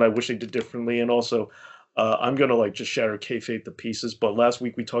that I wish they did differently. And also, I'm going to just shatter kayfabe to pieces. But last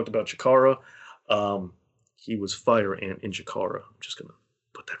week we talked about Chikara. He was Fire Ant in Chikara. I'm just going to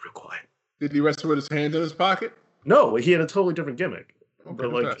put that real quiet. Did he wrestle with his hands in his pocket? No, he had a totally different gimmick. Okay,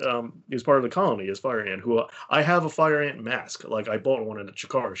 but he was part of the colony as Fire Ant, who I have a Fire Ant mask. I bought one at the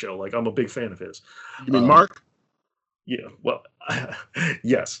Chikara show. I'm a big fan of his. You mean Mark? Yeah, well,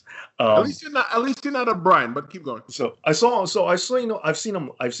 yes. At least you're not a Brian, but keep going. I've seen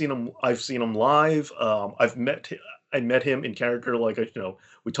him live. I met him in character.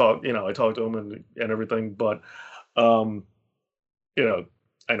 We talked. I talked to him and everything. But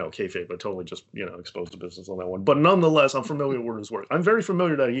I know kayfabe, but totally just exposed the business on that one. But nonetheless, I'm familiar with his work. I'm very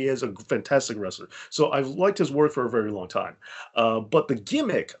familiar that he is a fantastic wrestler. So I've liked his work for a very long time. But the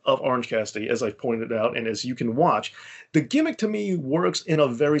gimmick of Orange Cassidy, as I've pointed out, and as you can watch, the gimmick to me works in a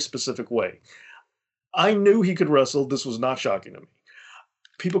very specific way. I knew he could wrestle. This was not shocking to me.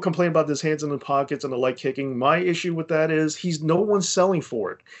 People complain about his hands in the pockets and the leg kicking. My issue with that is no one's selling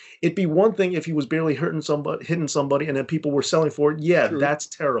for it. It'd be one thing if he was barely hitting somebody, and then people were selling for it. Yeah, true. That's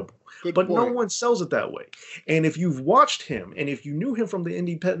terrible. Good point. No one sells it that way. And if you've watched him, and if you knew him from the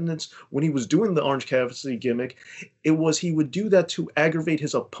Independents when he was doing the Orange Cassidy gimmick, he would do that to aggravate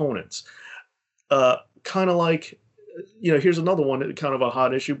his opponents. Kind of like, here's another one, kind of a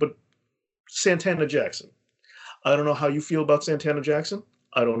hot issue, but Santana Jackson. I don't know how you feel about Santana Jackson.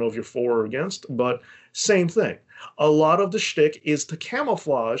 I don't know if you're for or against, but same thing. A lot of the shtick is to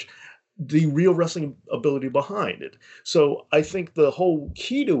camouflage the real wrestling ability behind it. So I think the whole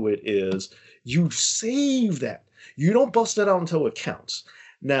key to it is you save that. You don't bust that out until it counts.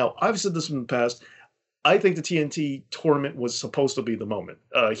 Now, I've said this in the past. I think the TNT tournament was supposed to be the moment.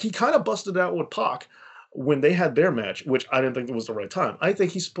 He kind of busted out with Pac when they had their match, which I didn't think it was the right time. I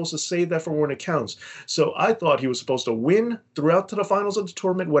think he's supposed to save that for when it counts. So I thought he was supposed to win throughout to the finals of the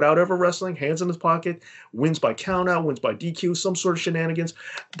tournament without ever wrestling, hands in his pocket, wins by countout, wins by DQ, some sort of shenanigans.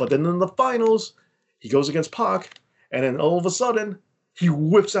 But then in the finals, he goes against Pac, and then all of a sudden, he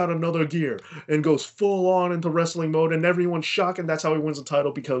whips out another gear and goes full on into wrestling mode, and everyone's shocked, and that's how he wins the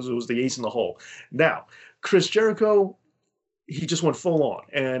title because it was the ace in the hole. Now, Chris Jericho, he just went full on.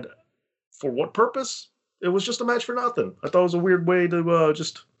 And for what purpose? It was just a match for nothing. I thought it was a weird way to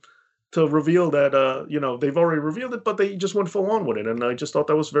to reveal that, they've already revealed it, but they just went full on with it. And I just thought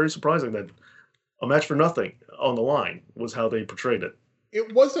that was very surprising that a match for nothing on the line was how they portrayed it.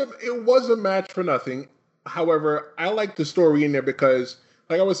 It was a match for nothing. However, I like the story in there because,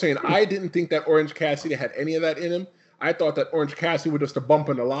 like I was saying, I didn't think that Orange Cassidy had any of that in him. I thought that Orange Cassidy was just a bump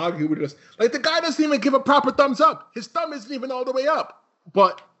in the log. He would just, the guy doesn't even give a proper thumbs up. His thumb isn't even all the way up.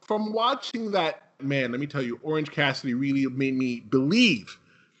 But from watching that, man, let me tell you, Orange Cassidy really made me believe.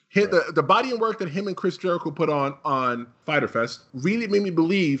 The body and work that him and Chris Jericho put on Fyter Fest really made me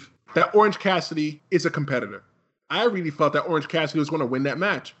believe that Orange Cassidy is a competitor. I really felt that Orange Cassidy was going to win that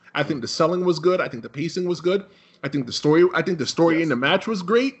match. I think the selling was good. I think the pacing was good. I think the story in the match was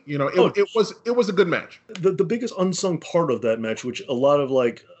great. You know, it was a good match. The biggest unsung part of that match, which a lot of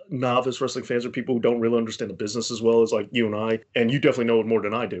like novice wrestling fans or people who don't really understand the business as well as like you and I, and you definitely know it more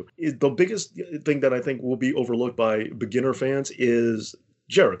than I do, is the biggest thing that I think will be overlooked by beginner fans is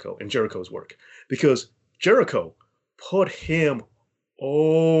Jericho and Jericho's work. Because Jericho put him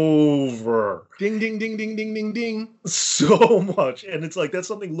over. Ding, ding, ding, ding, ding, ding, ding. So much. And it's like, that's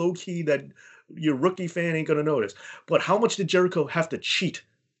something low key that your rookie fan ain't going to notice. But how much did Jericho have to cheat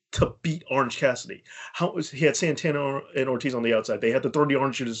to beat Orange Cassidy? He had Santana and Ortiz on the outside. They had to throw the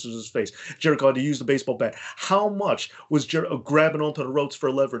orange juice to his face. Jericho had to use the baseball bat. How much was Jericho grabbing onto the ropes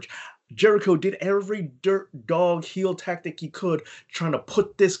for leverage? Jericho did every dirt dog heel tactic he could trying to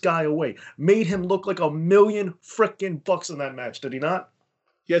put this guy away. Made him look like $1 million frickin' bucks in that match, did he not?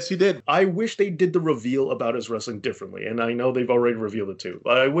 Yes, he did. I wish they did the reveal about his wrestling differently, and I know they've already revealed it too.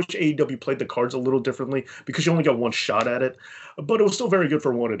 I wish AEW played the cards a little differently because you only got one shot at it, but it was still very good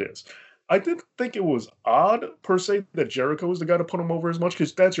for what it is. I didn't think it was odd, per se, that Jericho was the guy to put him over as much,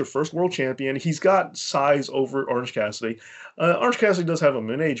 because that's your first world champion. He's got size over Orange Cassidy. Orange Cassidy does have him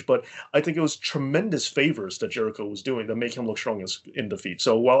in age, but I think it was tremendous favors that Jericho was doing that make him look strong in defeat.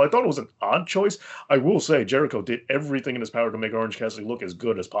 So while I thought it was an odd choice, I will say Jericho did everything in his power to make Orange Cassidy look as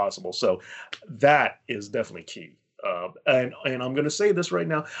good as possible. So that is definitely key. And I'm going to say this right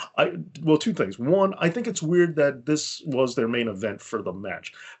now. Two things. One, I think it's weird that this was their main event for the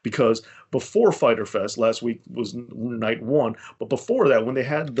match, because before Fyter Fest, last week was night one, but before that, when they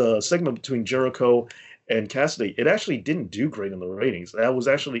had the segment between Jericho and Cassidy, it actually didn't do great in the ratings.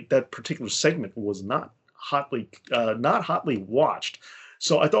 That particular segment was not hotly watched.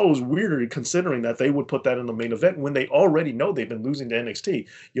 So I thought it was weirder, considering that they would put that in the main event when they already know they've been losing to NXT.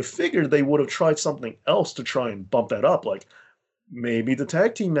 You figured they would have tried something else to try and bump that up, like maybe the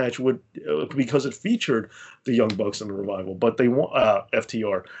tag team match would, because it featured the Young Bucks and the Revival, but they want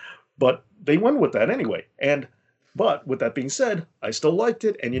FTR, but they went with that anyway. But with that being said, I still liked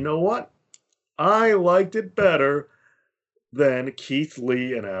it, and you know what? I liked it better than Keith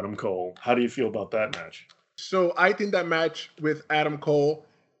Lee and Adam Cole. How do you feel about that match? So I think that match with Adam Cole,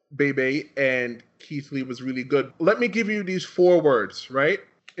 Bebe, and Keith Lee was really good. Let me give you these 4 words, right?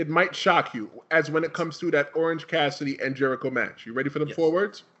 It might shock you as when it comes to that Orange Cassidy and Jericho match. You ready for the 4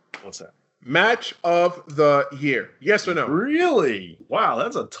 words? What's that? Match of the year. Yes or no? Really? Wow,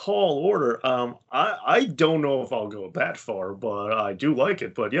 that's a tall order. I don't know if I'll go that far, but I do like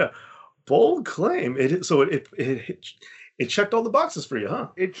it. But yeah, bold claim. It checked all the boxes for you, huh?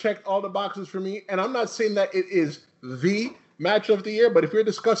 It checked all the boxes for me. And I'm not saying that it is the match of the year, but if you're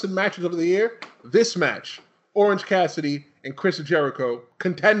discussing matches of the year, this match, Orange Cassidy and Chris Jericho,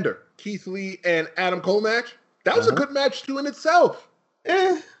 contender. Keith Lee and Adam Cole match, that was a good match too in itself.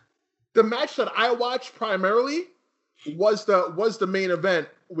 The match that I watched primarily was the main event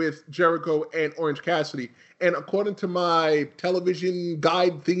with Jericho and Orange Cassidy. And according to my television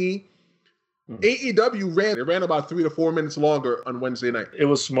guide thingy, AEW ran about 3 to 4 minutes longer on Wednesday night. It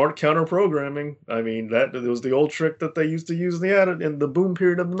was smart counter programming. I mean, that it was the old trick that they used to use in the boom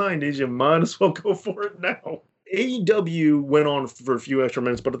period of the 90s. You might as well go for it now. AEW went on for a few extra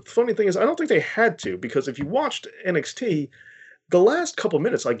minutes, but the funny thing is, I don't think they had to, because if you watched NXT, the last couple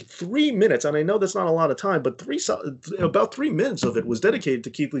minutes, like 3 minutes, and I know that's not a lot of time, but about 3 minutes of it was dedicated to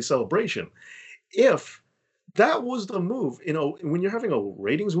Keith Lee's celebration. If that was the move, when you're having a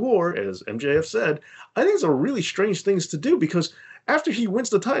ratings war, as MJF said, I think it's a really strange things to do, because after he wins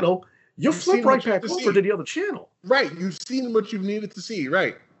the title, you flip right back over to the other channel. Right. You've seen what you've needed to see.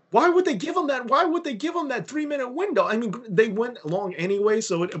 Right. Why would they give him that? Why would they give him that 3-minute window? I mean, they went long anyway,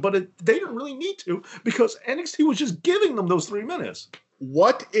 they didn't really need to, because NXT was just giving them those 3 minutes.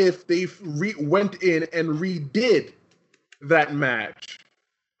 What if they went in and redid that match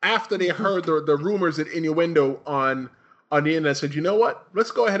after they heard the rumors and innuendo on the internet, said, you know what?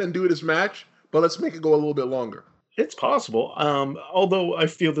 Let's go ahead and do this match, but let's make it go a little bit longer. It's possible. Although I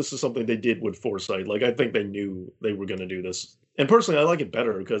feel this is something they did with foresight. Like, I think they knew they were going to do this. And personally, I like it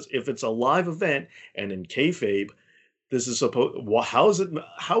better, because if it's a live event and in kayfabe, this is how is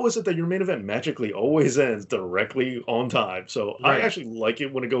it that your main event magically always ends directly on time? So right. I actually like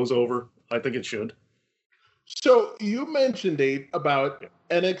it when it goes over. I think it should. So you mentioned, Dave, about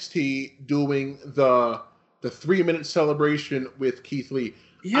NXT doing the 3-minute celebration with Keith Lee.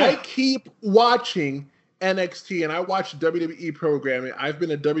 Yeah. I keep watching NXT, and I watch WWE programming. I've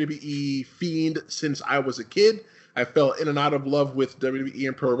been a WWE fiend since I was a kid. I fell in and out of love with WWE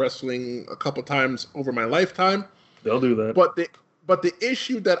and pro wrestling a couple times over my lifetime. They'll do that. But the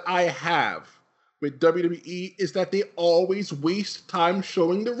issue that I have with WWE is that they always waste time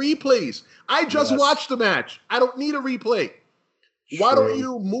showing the replays. I just watched the match. I don't need a replay. Why don't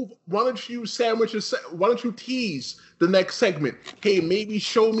you move? Why don't you sandwiches? Why don't you tease the next segment? Hey, maybe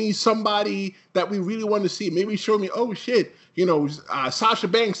show me somebody that we really want to see. Maybe show me, oh shit, Sasha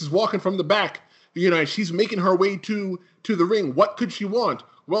Banks is walking from the back, and she's making her way to the ring. What could she want?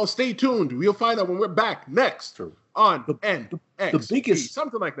 Well, stay tuned. We'll find out when we're back next on NXT.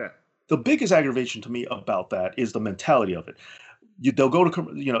 Something like that. The biggest aggravation to me about that is the mentality of it. They'll go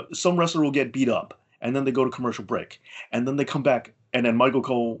to, some wrestler will get beat up, and then they go to commercial break, and then they come back, and then Michael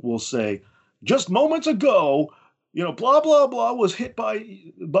Cole will say, just moments ago, blah, blah, blah was hit by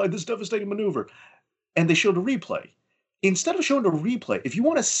this devastating maneuver. And they show the replay. Instead of showing the replay, if you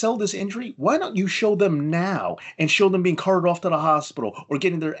want to sell this injury, why don't you show them now and show them being carted off to the hospital or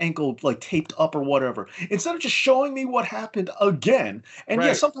getting their ankle taped up or whatever, instead of just showing me what happened again. And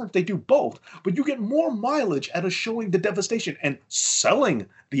yeah, sometimes they do both, but you get more mileage out of showing the devastation and selling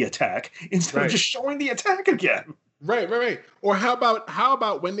the attack instead of just showing the attack again. Right. Or how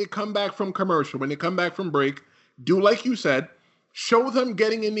about when they come back from commercial, when they come back from break, do like you said, show them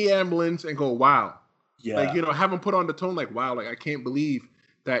getting in the ambulance and go, wow. Yeah. Have them put on the tone wow, I can't believe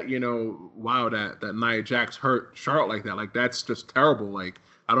that, wow, that Nia Jax hurt Charlotte like that. That's just terrible.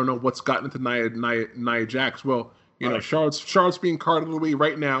 I don't know what's gotten into Nia Jax. Well, Charlotte's being carted away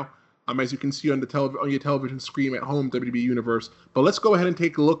right now, as you can see on your television screen at home, WWE Universe. But let's go ahead and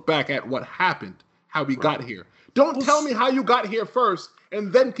take a look back at what happened, how we got here. Don't tell me how you got here first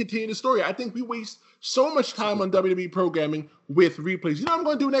and then continue the story. I think we waste so much time on WWE programming with replays. You know what I'm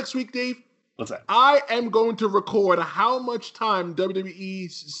going to do next week, Dave? What's that? I am going to record how much time WWE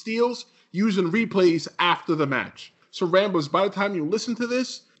steals using replays after the match. So, Rambos, by the time you listen to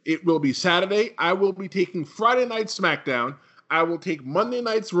this, it will be Saturday. I will be taking Friday Night SmackDown. I will take Monday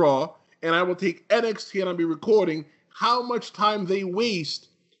Night's Raw. And I will take NXT, and I'll be recording how much time they waste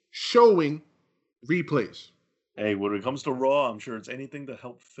showing replays. Hey, when it comes to Raw, I'm sure it's anything to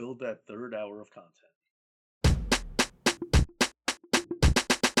help fill that third hour of content.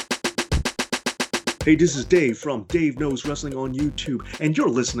 Hey, this is Dave from Dave Knows Wrestling on YouTube, and you're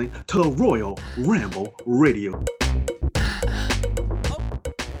listening to Royal Ramble Radio.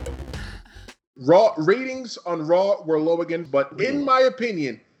 Raw ratings on Raw were low again, but in my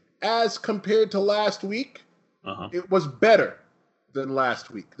opinion, as compared to last week, it was better than last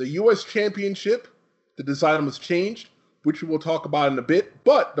week. The U.S. Championship, the design was changed, which we will talk about in a bit.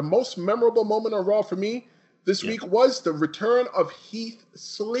 But the most memorable moment on Raw for me this week was the return of Heath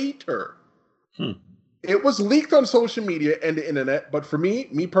Slater. It was leaked on social media and the internet, but for me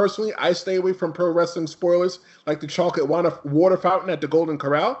personally, I stay away from pro wrestling spoilers like the chocolate water fountain at the Golden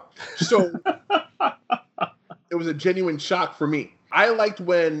Corral. So it was a genuine shock for me. I liked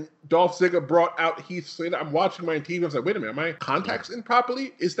when Dolph Ziggler brought out Heath Slater. I'm watching my TV. I was like, wait a minute, are my contacts in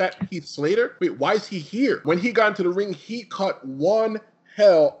properly? Is that Heath Slater? Wait, why is he here? When he got into the ring, he cut one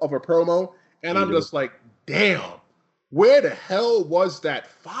hell of a promo. And I'm just like, damn, where the hell was that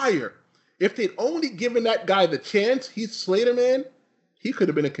fire? If they'd only given that guy the chance, Heath Slater, man, he could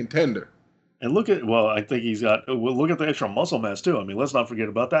have been a contender. And I think he's got, look at the extra muscle mass too. I mean, let's not forget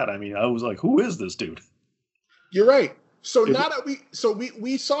about that. I mean, I was like, who is this dude? You're right. So now that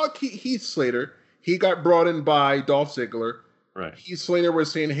we saw Heath Slater, he got brought in by Dolph Ziggler. Right. Heath Slater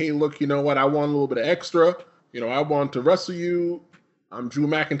was saying, hey, look, you know what? I want a little bit of extra. I want to wrestle you. I'm Drew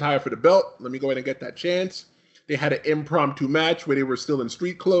McIntyre for the belt. Let me go ahead and get that chance. They had an impromptu match where they were still in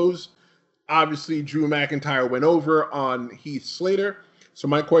street clothes. Obviously, Drew McIntyre went over on Heath Slater. So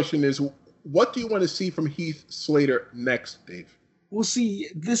my question is, what do you want to see from Heath Slater next, Dave? Well, see,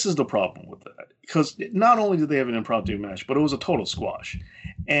 this is the problem with that. Because not only did they have an impromptu match, but it was a total squash.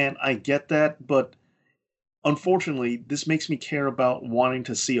 And I get that, but unfortunately, this makes me care about wanting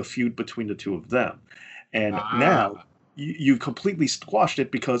to see a feud between the two of them. And now, you completely squashed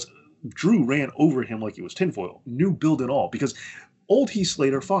it because Drew ran over him like he was tinfoil. New build and all. Because old Heath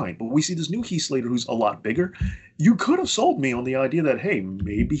Slater, fine. But we see this new Heath Slater who's a lot bigger. You could have sold me on the idea that, hey,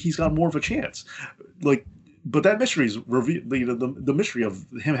 maybe he's got more of a chance. But that mystery is revealed. The mystery of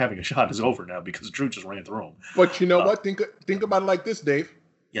him having a shot is over now because Drew just ran through him. But you know what? Think about it like this, Dave.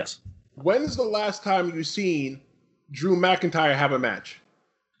 Yes. When's the last time you've seen Drew McIntyre have a match?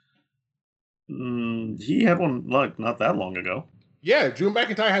 He had one not that long ago. Yeah, Drew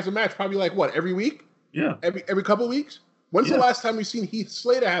McIntyre has a match probably every week? Yeah. Every couple of weeks? When's the last time you've seen Heath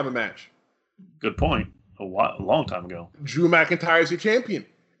Slater have a match? Good point. A long time ago. Drew McIntyre is your champion.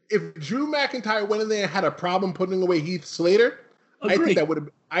 If Drew McIntyre went in there and had a problem putting away Heath Slater, I think that would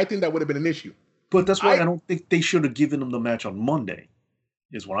have been an issue. But that's why I don't think they should have given him the match on Monday,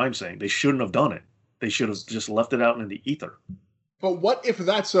 is what I'm saying. They shouldn't have done it. They should have just left it out in the ether. But what if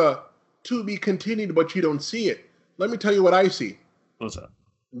that's a to be continued, but you don't see it? Let me tell you what I see. What's that?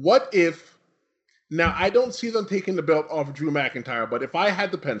 What if, now I don't see them taking the belt off Drew McIntyre, but if I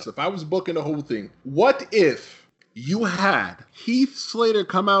had the pencil, if I was booking the whole thing, what if you had Heath Slater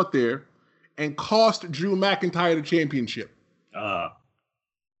come out there and cost Drew McIntyre the championship?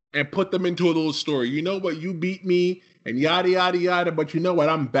 And put them into a little story. You know what? You beat me and yada, yada, yada, but you know what?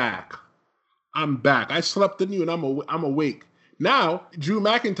 I'm back. I slept in you and I'm awake. Now, Drew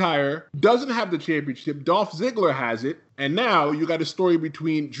McIntyre doesn't have the championship. Dolph Ziggler has it. And now you got a story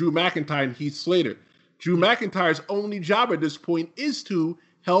between Drew McIntyre and Heath Slater. Drew McIntyre's only job at this point is to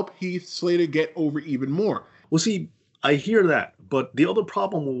help Heath Slater get over even more. Well, see, I hear that. But the other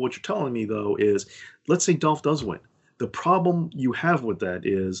problem with what you're telling me, though, is let's say Dolph does win. The problem you have with that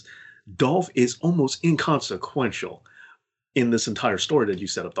is Dolph is almost inconsequential in this entire story that you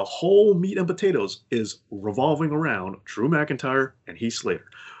set up. The whole meat and potatoes is revolving around Drew McIntyre and Heath Slater.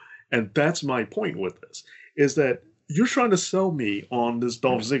 And that's my point with this, is that you're trying to sell me on this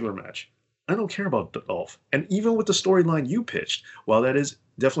Dolph Ziggler match. I don't care about Dolph. And even with the storyline you pitched, while that is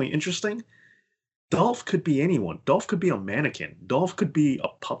definitely interesting, Dolph could be anyone. Dolph could be a mannequin. Dolph could be a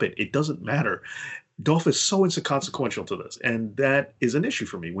puppet. It doesn't matter. Dolph is so inconsequential to this, and that is an issue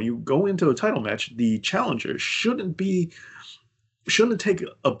for me. When you go into a title match, the challenger shouldn't take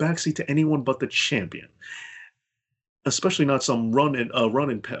a backseat to anyone but the champion, especially not some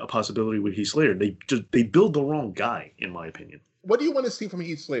run-in possibility with Heath Slater. They build the wrong guy, in my opinion. What do you want to see from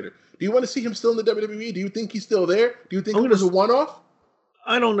Heath Slater? Do you want to see him still in the WWE? Do you think he's still there? Do you think it was a one-off?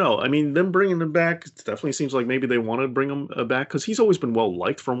 I don't know. I mean, them bringing him back definitely seems like maybe they want to bring him back because he's always been well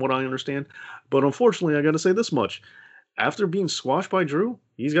liked from what I understand. But unfortunately, I got to say this much. After being squashed by Drew,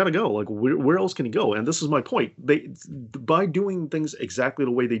 he's got to go. Like, where else can he go? And this is my point. By doing things exactly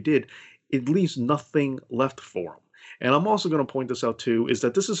the way they did, it leaves nothing left for him. And I'm also going to point this out too, is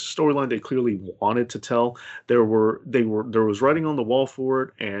that this is a storyline they clearly wanted to tell. There was writing on the wall for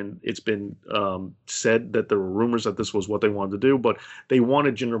it, and it's been said that there were rumors that this was what they wanted to do, but they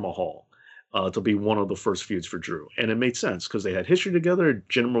wanted Jinder Mahal to be one of the first feuds for Drew. And it made sense because they had history together.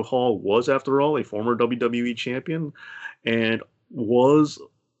 Jinder Mahal was, after all, a former WWE champion and was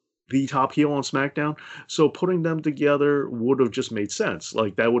the top heel on SmackDown. So putting them together would have just made sense.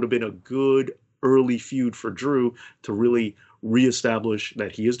 Like, that would have been a good early feud for Drew to really reestablish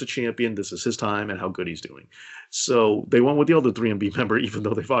that he is the champion, this is his time, and how good he's doing. So they went with the other 3MB member, even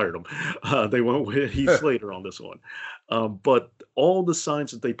though they fired him. They went with Heath Slater on this one. But all the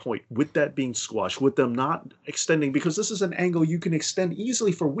signs that they point, with that being squashed, with them not extending, because this is an angle you can extend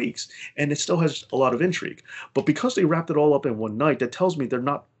easily for weeks, and it still has a lot of intrigue. But because they wrapped it all up in one night, that tells me they're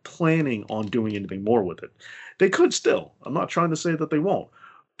not planning on doing anything more with it. They could still. I'm not trying to say that they won't.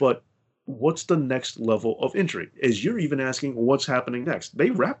 But what's the next level of intrigue? As you're even asking what's happening next. They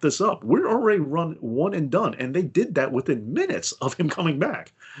wrapped this up. We're already run one and done, and they did that within minutes of him coming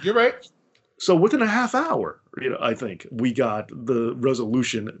back. You're right. So within a half hour, I think we got the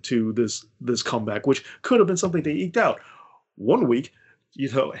resolution to this comeback, which could have been something they eked out. 1 week,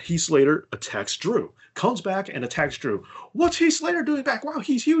 Heath Slater attacks Drew, comes back and attacks Drew. What's Heath Slater doing back? Wow,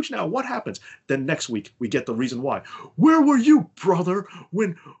 he's huge now. What happens? Then next week, we get the reason why. Where were you, brother,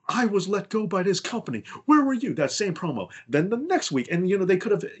 when I was let go by this company? Where were you? That same promo. Then the next week, and they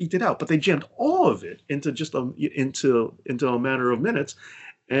could have eked it out, but they jammed all of it into just into a matter of minutes,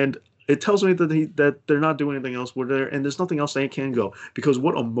 and it tells me that they're not doing anything else. And there's nothing else they can go, because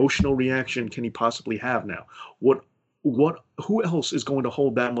what emotional reaction can he possibly have now? Who else is going to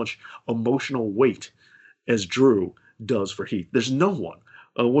hold that much emotional weight as Drew does for Heath? There's no one.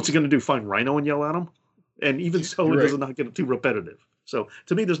 What's he going to do? Find Rhino and yell at him? And even so, it does not get too repetitive. So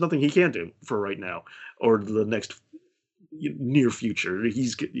to me, there's nothing he can do for right now or the next near future.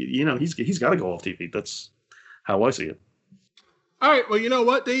 He's got to go off TV. That's how I see it. All right. Well, you know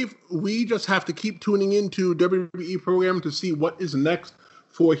what, Dave? We just have to keep tuning into WWE program to see what is next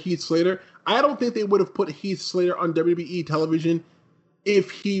for Heath Slater. I don't think they would have put Heath Slater on WWE television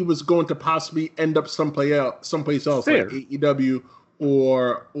if he was going to possibly end up someplace else, Fair. like AEW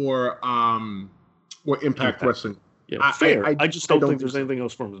or Impact Wrestling. Yeah, fair. I just don't think there's anything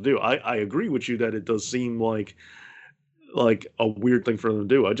else for him to do. I agree with you that it does seem like a weird thing for them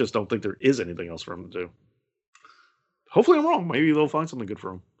to do. I just don't think there is anything else for him to do. Hopefully I'm wrong. Maybe they'll find something good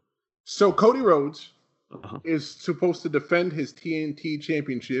for him. So Cody Rhodes is supposed to defend his TNT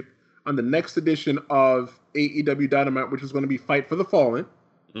championship on the next edition of AEW Dynamite, which is going to be Fight for the Fallen.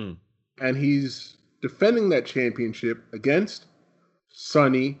 And he's defending that championship against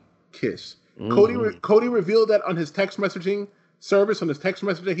Sonny Kiss. Cody revealed that on his text messaging service, on his text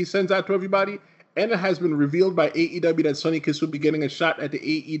message that he sends out to everybody. and it has been revealed by AEW that Sonny Kiss will be getting a shot at the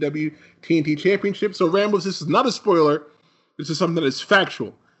AEW TNT Championship. So, Rambles, this is not a spoiler. This is something that is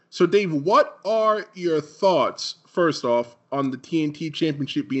factual. So, Dave, what are your thoughts, first off, on the TNT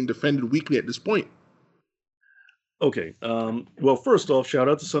Championship being defended weekly at this point? Okay. Well, first off, shout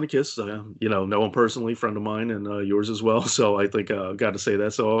out to Sonny Kiss. Know him personally, friend of mine, and yours as well. So I think got to say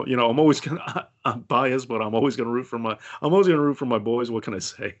that. So I'm always I'm biased, but I'm always gonna root for my boys. What can I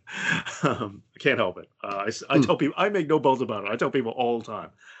say? I can't help it. I tell people, I make no bones about it. I tell people all the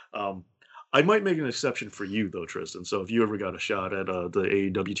time. I might make an exception for you though, Tristan. So if you ever got a shot at the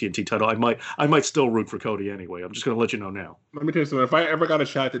AEW TNT title, I might still root for Cody anyway. I'm just gonna let you know now. Let me tell you something. If I ever got a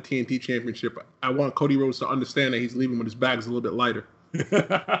shot at the TNT Championship, I want Cody Rhodes to understand that he's leaving with his bags a little bit lighter.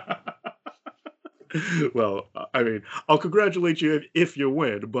 Well, I mean, I'll congratulate you if you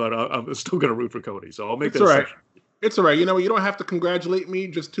win, but I'm still gonna root for Cody. So I'll make that exception. It's all right. You know, you don't have to congratulate me.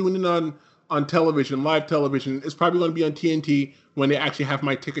 Just tune in on television, live television. It's probably going to be on TNT when they actually have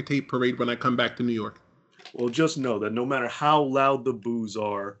my ticker tape parade when I come back to New York. Well, just know that no matter how loud the boos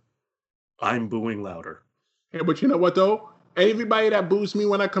are, I'm booing louder. Yeah, but you know what, though? Everybody that boos me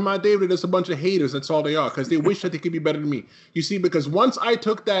when I come out, David, there's a bunch of haters. That's all they are, because they wish that they could be better than me. You see, because once I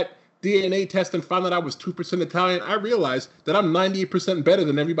took that DNA test and found that I was 2% Italian, I realized that I'm 98% better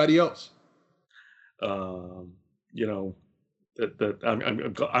than everybody else. I'm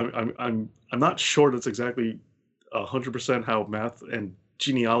not sure that's exactly 100% how math and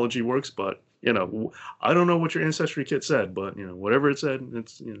genealogy works, but I don't know what your ancestry kit said, but whatever it said,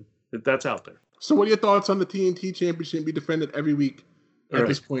 it's that's out there. So, what are your thoughts on the TNT Championship be defended every week at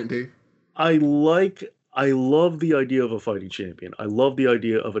this point, Dave? I love the idea of a fighting champion. I love the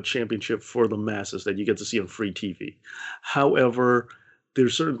idea of a championship for the masses that you get to see on free TV. However,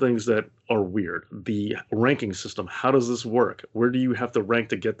 there's certain things that are weird. The ranking system, how does this work? Where do you have to rank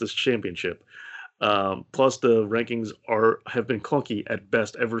to get this championship? Plus, the rankings have been clunky at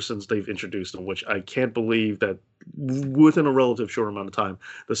best ever since they've introduced them, which I can't believe that within a relative short amount of time,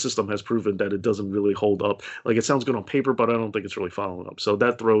 the system has proven that it doesn't really hold up. Like, it sounds good on paper, but I don't think it's really following up. So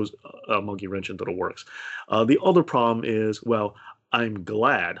that throws a monkey wrench into the works. The other problem is, well, I'm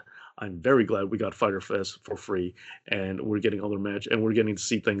very glad we got Fyter Fest for free, and we're getting other match, and we're getting to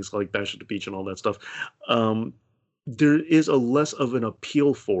see things like Bash at the Beach and all that stuff. There is a less of an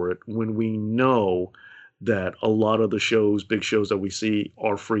appeal for it when we know that a lot of the shows, big shows that we see,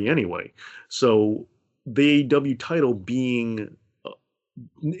 are free anyway. So the AEW title being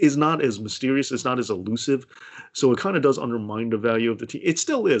is not as mysterious, it's not as elusive, so it kind of does undermine the value of the team. It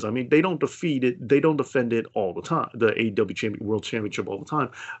still is. I mean, they don't defend it all the time, the AEW World Championship all the time,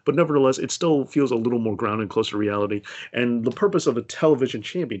 but nevertheless, it still feels a little more grounded, closer to reality. And the purpose of a television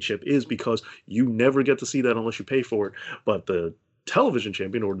championship is because you never get to see that unless you pay for it. But the television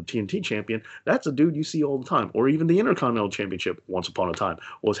champion or the TNT champion, that's a dude you see all the time. Or even the Intercontinental Championship, once upon a time,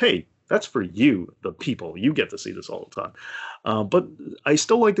 was, hey, that's for you, the people. You get to see this all the time. But I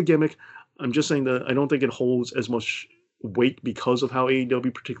still like the gimmick. I'm just saying that I don't think it holds as much weight because of how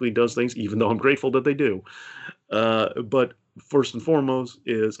AEW particularly does things, even though I'm grateful that they do. But first and foremost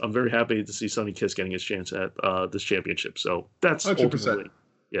is I'm very happy to see Sonny Kiss getting his chance at this championship. So that's 100%.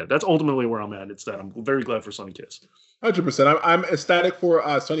 That's ultimately where I'm at. It's that I'm very glad for Sonny Kiss. 100%. I'm ecstatic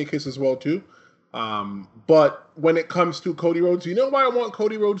for Sonny Kiss as well, too. But when it comes to Cody Rhodes, you know why I want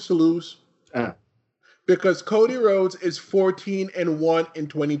Cody Rhodes to lose? Because Cody Rhodes is 14-1 in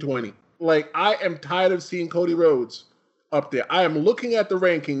 2020. Like, I am tired of seeing Cody Rhodes up there. I am looking at the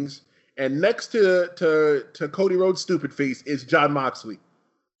rankings, and next to Cody Rhodes' stupid face is Jon Moxley.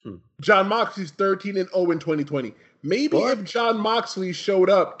 Jon Moxley's 13-0 in 2020. Maybe if Jon Moxley showed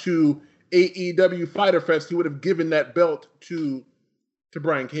up to AEW Fyter Fest, he would have given that belt to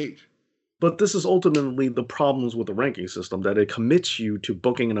Brian Cage. But this is ultimately the problems with the ranking system, that it commits you to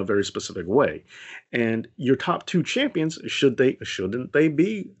booking in a very specific way. And your top two champions, shouldn't they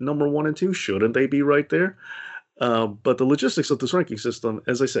be number 1 and 2? Shouldn't they be right there? But the logistics of this ranking system,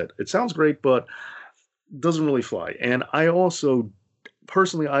 as I said, it sounds great, but doesn't really fly. And I also,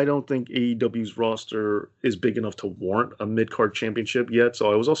 personally, I don't think AEW's roster is big enough to warrant a mid-card championship yet.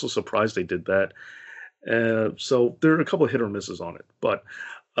 So I was also surprised they did that. So there are a couple of hit or misses on it. But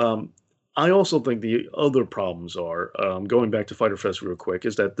I also think the other problems are, going back to Fyter Fest real quick,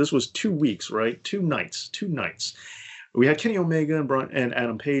 is that this was 2 weeks, right? 2 nights. We had Kenny Omega and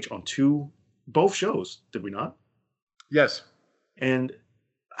Adam Page on both shows, did we not? Yes. And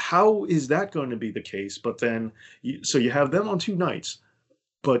how is that going to be the case? But then, so you have them on 2 nights,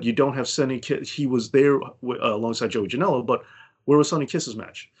 but you don't have Sonny Kiss. He was there alongside Joey Janela, but where was Sonny Kiss's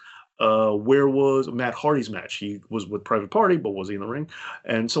match? Where was Matt Hardy's match? He was with Private Party, but was he in the ring?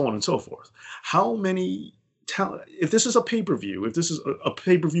 And so on and so forth. How many if this is a pay-per-view, if this is a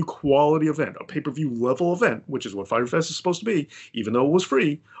pay-per-view quality event, a pay-per-view level event, which is what Fyter Fest is supposed to be, even though it was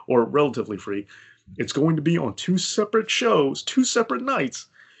free or relatively free, it's going to be on 2 separate shows, 2 separate nights.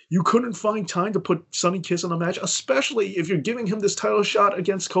 You couldn't find time to put Sonny Kiss in a match, especially if you're giving him this title shot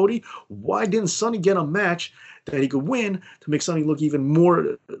against Cody. Why didn't Sonny get a match that he could win to make Sonny look even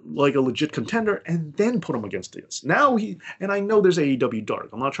more like a legit contender and then put him against this? Now and I know there's AEW Dark.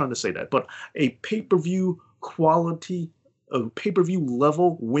 I'm not trying to say that, but a pay-per-view quality, a pay-per-view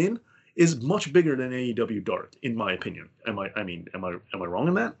level win is much bigger than AEW Dark, in my opinion. Am I wrong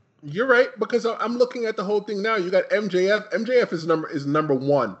in that? You're right, because I'm looking at the whole thing now. You got MJF. MJF is number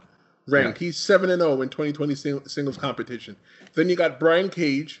 1 ranked. Yeah. He's 7-0 in 2020 singles competition. Then you got Brian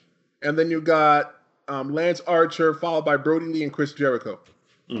Cage, and then you got Lance Archer, followed by Brody Lee and Chris Jericho.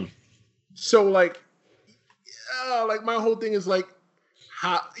 So like my whole thing is like,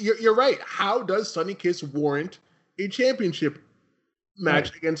 how you're right. How does Sonny Kiss warrant a championship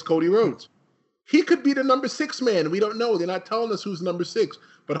match against Cody Rhodes? He could be the number 6 man. We don't know. They're not telling us who's number 6.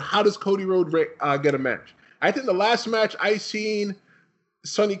 But how does Cody Rhodes get a match? I think the last match I seen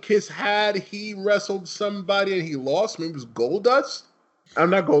Sonny Kiss had, he wrestled somebody and he lost. Maybe it was Goldust. I'm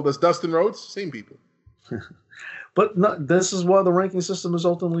not Goldust. Dustin Rhodes. Same people. But this is why the ranking system is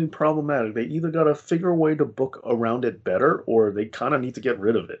ultimately problematic. They either got to figure a way to book around it better, or they kind of need to get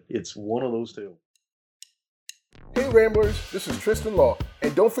rid of it. It's one of those two. Hey Ramblers, this is Tristan Law.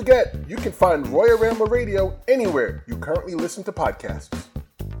 And don't forget, you can find Royal Ramble Radio anywhere you currently listen to podcasts.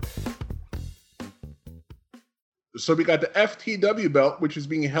 So we got the FTW belt, which is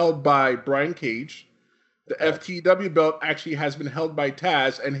being held by Brian Cage. The FTW belt actually has been held by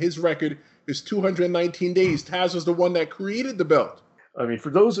Taz, and his record is 219 days. Taz was the one that created the belt. I mean, for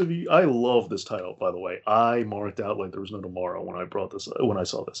those of you, I love this title, by the way. I marked out like there was no tomorrow when I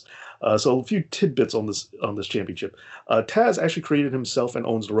saw this. So a few tidbits on this championship. Taz actually created himself and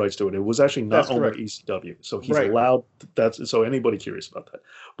owns the rights to it. It was actually not owned by ECW, so he's allowed. So anybody curious about that.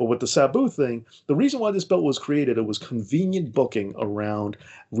 But with the Sabu thing, the reason why this belt was created, it was convenient booking around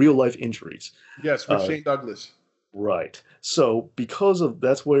real life injuries. Yes, with Shane Douglas. Right. So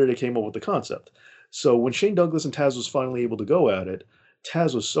that's where they came up with the concept. So when Shane Douglas and Taz was finally able to go at it,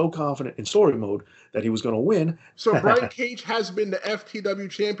 Taz was so confident in story mode that he was going to win. So Brian Cage has been the FTW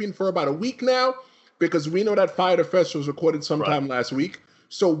champion for about a week now, because we know that Fyter Fest was recorded sometime last week.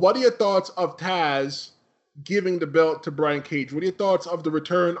 So what are your thoughts of Taz giving the belt to Brian Cage? What are your thoughts of the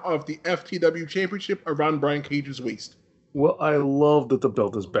return of the FTW championship around Brian Cage's waist? Well, I love that the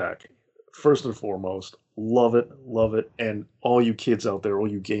belt is back. First and foremost, love it. And all you kids out there,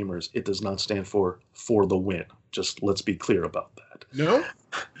 all you gamers, it does not stand for the win. Just let's be clear about that. No?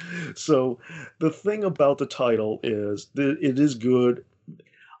 So the thing about the title is that it is good.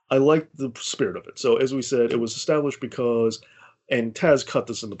 I like the spirit of it. So as we said, it was established because, and Taz cut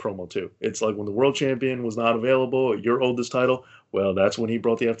this in the promo too. It's like when the world champion was not available, you're owed this title. Well, that's when he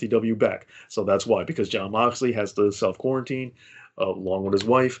brought the FTW back. So that's why, because Jon Moxley has to self-quarantine along with his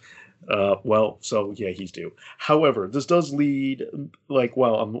wife. He's due. However, this does lead,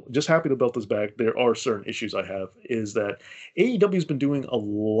 while I'm just happy the belt is back, there are certain issues I have, is that AEW's been doing a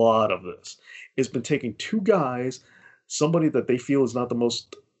lot of this. It's been taking 2 guys, somebody that they feel is not the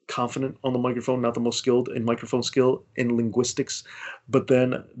most confident on the microphone, not the most skilled in microphone skill in linguistics, but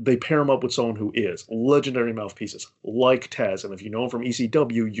then they pair him up with someone who is legendary mouthpieces, like Taz. And if you know him from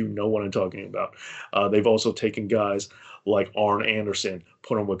ECW, you know what I'm talking about. They've also taken guys like Arn Anderson,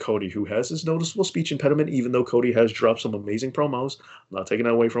 put him with Cody, who has his noticeable speech impediment, even though Cody has dropped some amazing promos. I'm not taking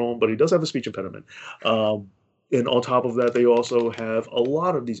that away from him, but he does have a speech impediment. And on top of that, they also have a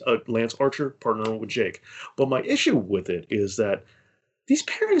lot of these, Lance Archer partnering with Jake. But my issue with it is that these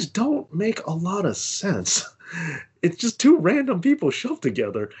pairings don't make a lot of sense. It's just 2 random people shoved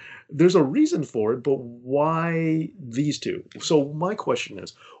together. There's a reason for it, but why these 2? So my question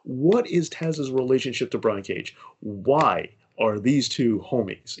is, what is Taz's relationship to Brian Cage? Why are these 2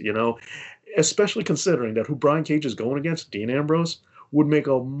 homies? Especially considering that who Brian Cage is going against, Dean Ambrose, would make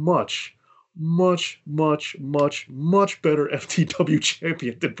a much better FTW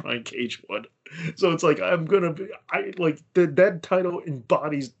champion than Brian Cage would. So it's like, that title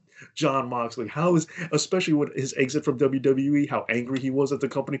embodies Jon Moxley. Especially with his exit from WWE, how angry he was at the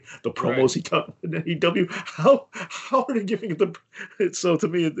company, the promos he got in AEW, how are they giving it so to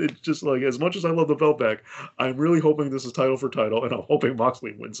me, it's just like, as much as I love the belt back, I'm really hoping this is title for title, and I'm hoping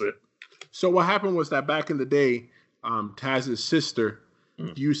Moxley wins it. So what happened was that back in the day, Taz's sister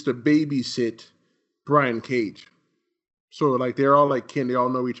used to babysit Brian Cage. So like they're all like kin, they all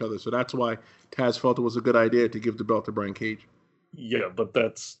know each other. So that's why Taz felt it was a good idea to give the belt to Brian Cage. Yeah, but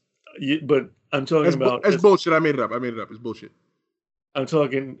but I'm talking about that's bullshit. I made it up. It's bullshit. I'm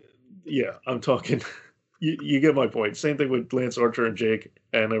talking. You get my point. Same thing with Lance Archer and Jake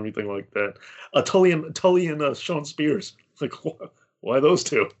and everything like that. Tully and Sean Spears. Like, why those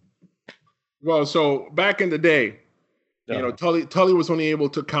two? Well, so back in the day, Tully was only able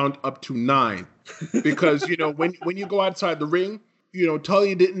to count up to 9 because when you go outside the ring,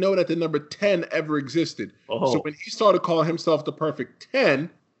 Tully didn't know that the number 10 ever existed. Oh. So when he started calling himself the perfect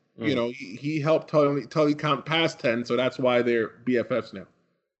 10, he helped Tully count past 10. So that's why they're BFFs now.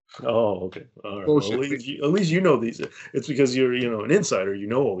 Oh, okay. All right. Well, at least you know these. It's because you're an insider. You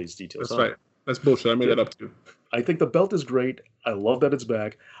know all these details. That's right. That's bullshit. I made that up too. I think the belt is great. I love that it's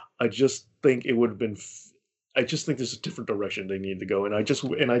back. I just think it would have been. I just think there's a different direction they need to go, and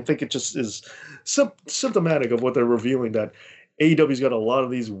I think it just is symptomatic of what they're revealing, that AEW's got a lot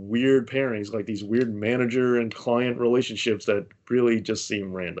of these weird pairings, like these weird manager and client relationships that really just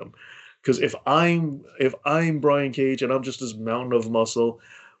seem random. Because if I'm Brian Cage and I'm just this mountain of muscle,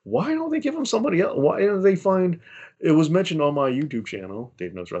 why don't they give him somebody else? Why don't they find? It was mentioned on my YouTube channel,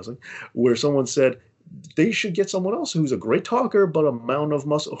 Dave Knows Wrestling, where someone said they should get someone else who's a great talker, but a mountain of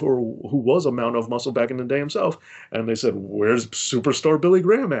muscle, who was a mountain of muscle back in the day himself. And they said, "Where's superstar Billy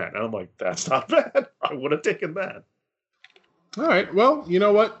Graham at?" And I'm like, that's not bad. I would have taken that. All right. Well, you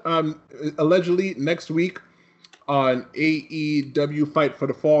know what? Allegedly next week on AEW Fight for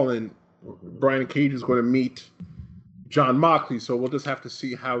the Fallen, Brian Cage is going to meet John Moxley. So we'll just have to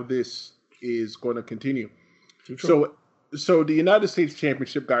see how this is going to continue. So the United States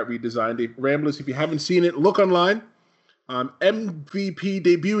Championship got redesigned. Ramblers, if you haven't seen it, look online. MVP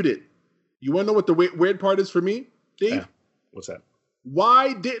debuted it. You want to know what the weird part is for me, Dave? Yeah. What's that?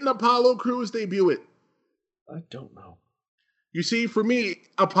 Why didn't Apollo Crews debut it? I don't know. You see, for me,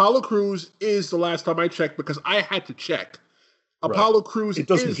 Apollo Crews is the last time I checked because I had to check. Right. Apollo Crews is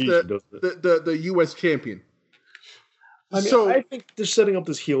the U.S. champion. I think they're setting up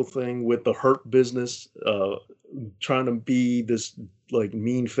this heel thing with the Hurt Business, trying to be this like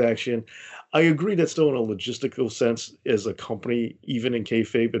mean faction. I agree that still in a logistical sense as a company, even in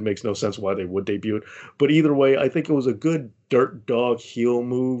kayfabe, it makes no sense why they would debut it. But either way, I think it was a good dirt dog heel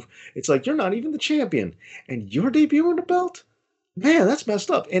move. It's like, you're not even the champion and you're debuting the belt? Man, that's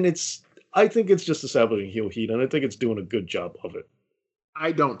messed up. And I think it's just establishing heel heat, and I think it's doing a good job of it.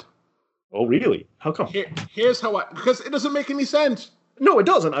 I don't. Oh, really? How come? Here's how because it doesn't make any sense. No, it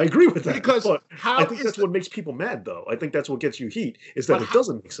doesn't. I agree with that. Because I think that's what makes people mad, though. I think that's what gets you heat, is that it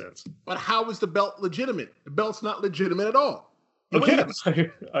doesn't make sense. But how is the belt legitimate? The belt's not legitimate at all.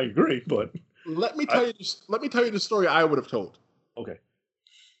 Okay, I agree, but let me tell you the story I would have told. Okay.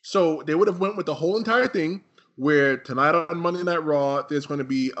 So they would have went with the whole entire thing, where tonight on Monday Night Raw, there's going to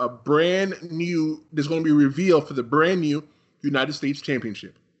be a reveal for the brand new United States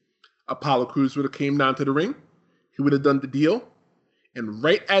Championship. Apollo Crews would have came down to the ring. He would have done the deal. And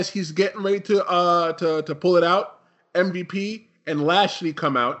right as he's getting ready to pull it out, MVP and Lashley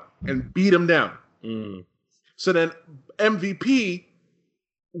come out and beat him down. Mm. So then MVP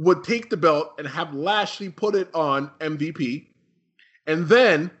would take the belt and have Lashley put it on MVP. And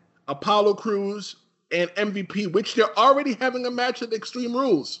then Apollo Crews and MVP, which they're already having a match at Extreme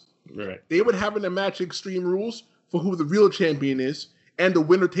Rules. Right. They would have a match at Extreme Rules for who the real champion is, and the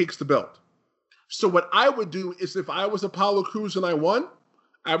winner takes the belt. So what I would do is, if I was Apollo Crews and I won,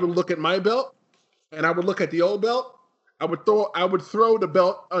 I would look at my belt and I would look at the old belt. I would throw the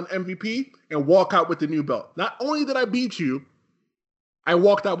belt on MVP and walk out with the new belt. Not only did I beat you, I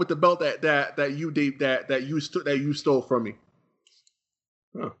walked out with the belt that you stole from me.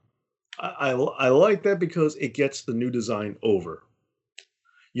 Huh. I like that because it gets the new design over.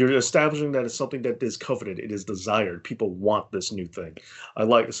 You're establishing that it's something that is coveted. It is desired. People want this new thing.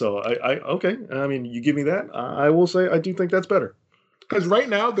 Okay. I mean, you give me that. I will say I do think that's better. Because right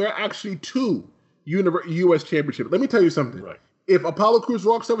now, there are actually 2 U.S. championships. Let me tell you something. Right. If Apollo Crews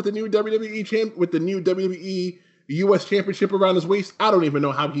walks up with the new WWE U.S. championship around his waist, I don't even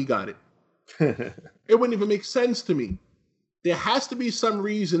know how he got it. It wouldn't even make sense to me. There has to be some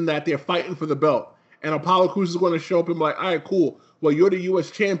reason that they're fighting for the belt. And Apollo Crews is going to show up and be like, all right, cool. Well, you're the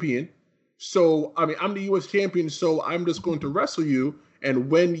U.S. champion. So, I'm the U.S. champion, so I'm just going to wrestle you. And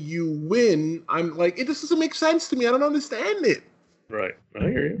when you win, I'm like, it just doesn't make sense to me. I don't understand it. Right. I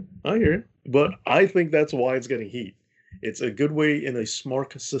hear you. But I think that's why it's getting heat. It's a good way in a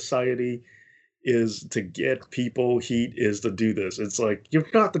smart society is to get people heat, is to do this. It's like, you're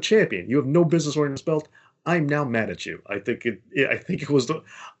not the champion. You have no business wearing this belt. I'm now mad at you. I think it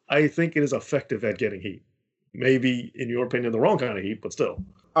is effective at getting heat. maybe in your opinion the wrong kind of heat, but still.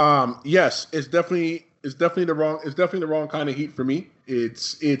 Yes, it's definitely the wrong kind of heat for me.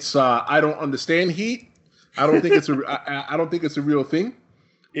 It's I don't understand heat. I don't think I don't think it's a real thing.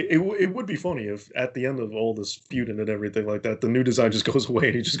 It would be funny if at the end of all this feuding and everything like that, the new design just goes away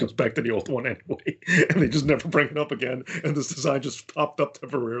and he just goes back to the old one anyway, and they just never bring it up again, and this design just popped up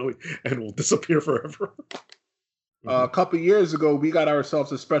temporarily and will disappear forever. A couple years ago, we got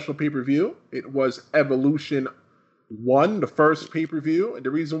ourselves a special pay-per-view. It was Evolution 1, the first pay-per-view. And the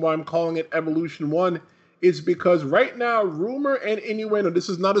reason why I'm calling it Evolution 1 is because right now, rumor and innuendo, this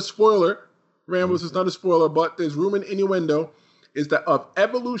is not a spoiler, Rambles is not a spoiler, but there's rumor and innuendo, is that of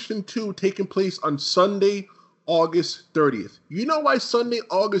Evolution 2 taking place on Sunday, August 30th. You know why Sunday,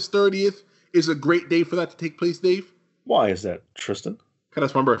 August 30th is a great day for that to take place, Dave? Why is that, Tristan? Because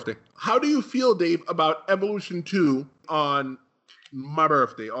that's my birthday. How do you feel, Dave, about Evolution 2 on my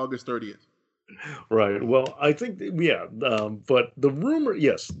birthday, August 30th? Right. Well, I think, but the rumor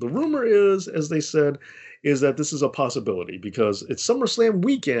is, as they said, is that this is a possibility because it's SummerSlam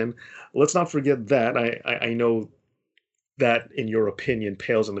weekend. Let's not forget that. I know that, in your opinion,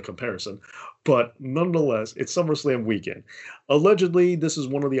 pales in the comparison, but nonetheless, it's SummerSlam weekend. Allegedly, this is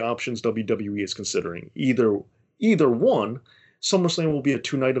one of the options WWE is considering. Either one, SummerSlam will be a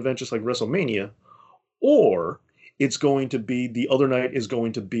 2-night event just like WrestleMania, or it's going to be, the other night is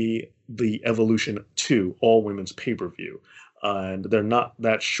going to be the Evolution 2 all-women's pay-per-view. And they're not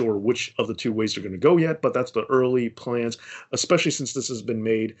that sure which of the two ways they're going to go yet, but that's the early plans, especially since this has been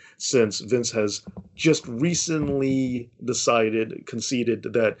made since Vince has just recently conceded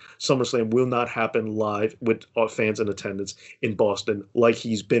that SummerSlam will not happen live with fans in attendance in Boston like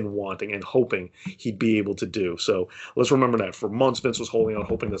he's been wanting and hoping he'd be able to do. So let's remember that. For months, Vince was holding out,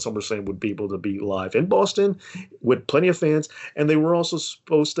 hoping that SummerSlam would be able to be live in Boston with plenty of fans. And they were also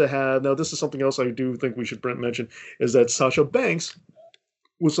supposed to have, now this is something else I do think we should mention, is that Sasha Banks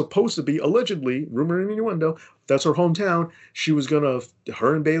was supposed to be, allegedly, rumor and innuendo, that's her hometown.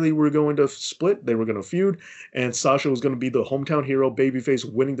 Her and Bayley were going to split. They were going to feud. And Sasha was going to be the hometown hero, babyface,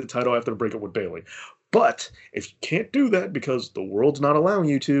 winning the title after the breakup with Bayley. But if you can't do that because the world's not allowing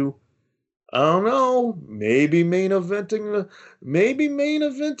you to, I don't know, maybe main eventing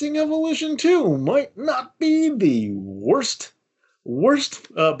Evolution 2 might not be the worst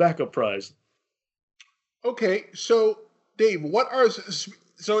backup prize. Okay, so Dave,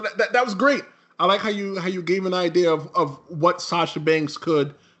 that was great. I like how you gave an idea of what Sasha Banks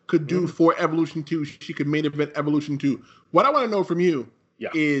could do for Evolution 2. She could main event Evolution 2. What I want to know from you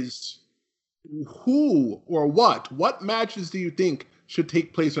is who or what matches do you think should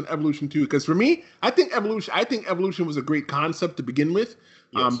take place on Evolution 2? Because for me, I think Evolution was a great concept to begin with.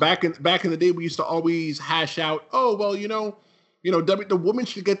 Yes. Back in the day, we used to always hash out, the women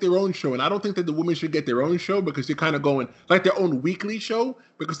should get their own show. And I don't think that the women should get their own show because they're kind of going like their own weekly show,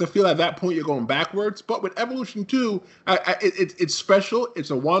 because I feel at that point you're going backwards. But with Evolution 2, it's special. It's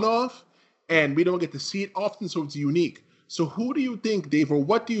a one-off, and we don't get to see it often, so it's unique. So who do you think, Dave, or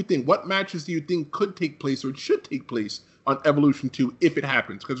what do you think? What matches do you think could take place or should take place on Evolution 2 if it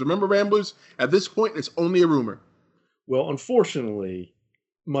happens? Because remember, Ramblers, at this point, it's only a rumor. Well, unfortunately,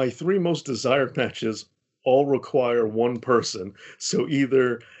 my 3 most desired matches all require one person. So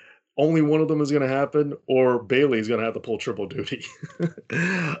either only one of them is going to happen or Bayley is going to have to pull triple duty.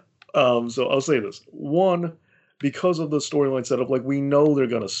 So I'll say this. One, because of the storyline setup, like we know they're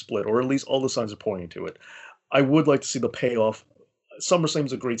going to split, or at least all the signs are pointing to it. I would like to see the payoff. SummerSlam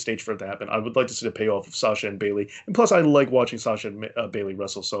is a great stage for it to happen. I would like to see the payoff of Sasha and Bayley. And plus, I like watching Sasha and Bayley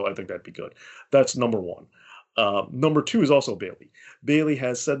wrestle, so I think that'd be good. That's number 1. Number 2 is also Bayley. Bayley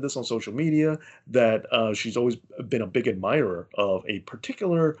has said this on social media that she's always been a big admirer of a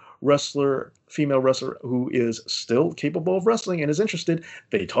particular female wrestler who is still capable of wrestling and is interested.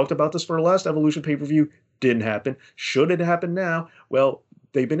 They talked about this for her last Evolution pay-per-view. Didn't happen. Should it happen now? Well,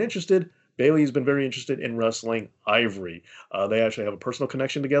 they've been interested. Bayley's been very interested in wrestling Ivory. They actually have a personal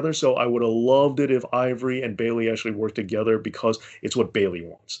connection together, so I would have loved it if Ivory and Bayley actually worked together because it's what Bayley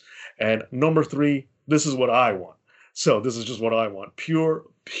wants. And number 3, this is what I want. So this is just what I want. Pure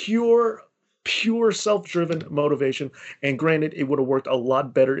self-driven motivation. And granted, it would have worked a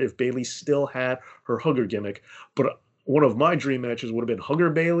lot better if Bayley still had her hugger gimmick. But one of my dream matches would have been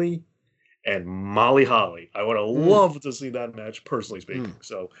Hugger Bayley and Molly Holly. I would have loved to see that match, personally speaking.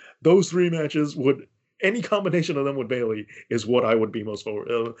 So those 3 matches any combination of them with Bayley is what I would be most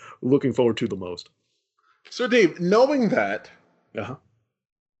looking forward to the most. So Dave, knowing that,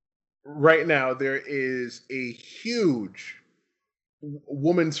 right now there is a huge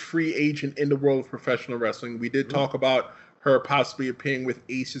woman's free agent in the world of professional wrestling. We did talk about her possibly appearing with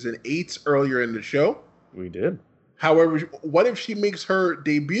Aces and Eights earlier in the show. We did. However, what if she makes her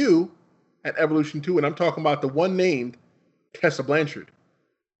debut at Evolution 2, and I'm talking about the one named Tessa Blanchard?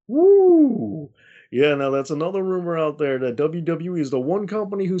 Woo! Yeah, now that's another rumor out there that WWE is the one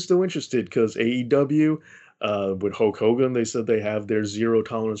company who's still interested because AEW, with Hulk Hogan, they said they have their zero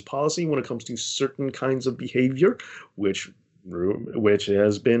tolerance policy when it comes to certain kinds of behavior, which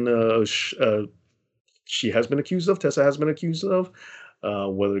has been she has been accused of. Tessa has been accused of.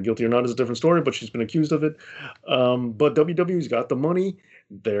 Whether guilty or not is a different story, but she's been accused of it. But WWE's got the money;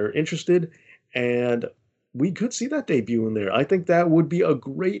 they're interested, and we could see that debut in there. I think that would be a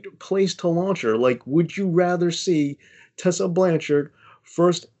great place to launch her. Like, would you rather see Tessa Blanchard,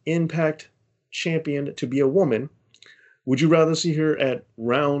 first Impact champion to be a woman? Would you rather see her at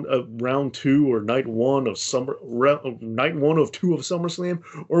round 2 or night 1 of night 1 of 2 of SummerSlam,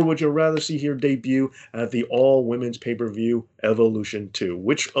 or would you rather see her debut at the all women's pay-per-view Evolution 2?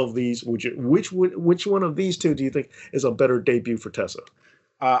 Which of these which one of these two do you think is a better debut for Tessa?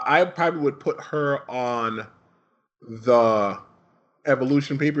 I probably would put her on the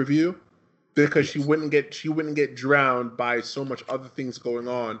Evolution pay-per-view because she wouldn't get drowned by so much other things going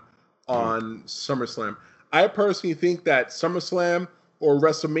on SummerSlam. I personally think that SummerSlam or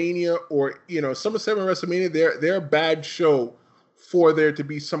WrestleMania or SummerSlam and WrestleMania, they're a bad show for there to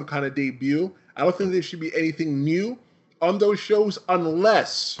be some kind of debut. I don't think there should be anything new on those shows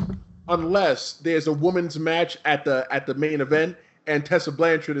unless there's a women's match at the main event and Tessa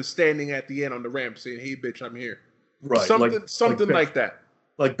Blanchard is standing at the end on the ramp saying, "Hey, bitch, I'm here." Right, something like that.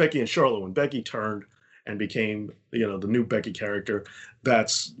 Like Becky and Charlotte, when Becky turned and became the new Becky character,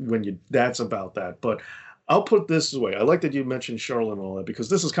 that's about that. But I'll put it this way: I like that you mentioned Charlotte and all that because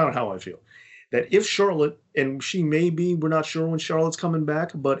this is kind of how I feel. That if Charlotte, and we're not sure when Charlotte's coming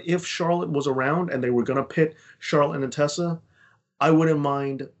back, but if Charlotte was around and they were going to pit Charlotte and Tessa, I wouldn't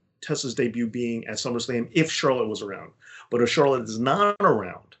mind Tessa's debut being at SummerSlam if Charlotte was around. But if Charlotte is not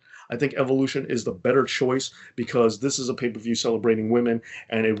around, I think Evolution is the better choice because this is a pay-per-view celebrating women,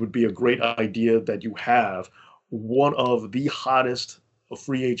 and it would be a great idea that you have one of the hottest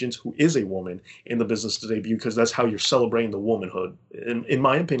free agents who is a woman in the business to debut because that's how you're celebrating the womanhood, in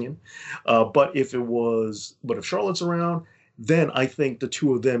my opinion. But if Charlotte's around, then I think the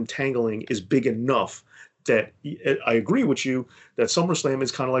two of them tangling is big enough that I agree with you that SummerSlam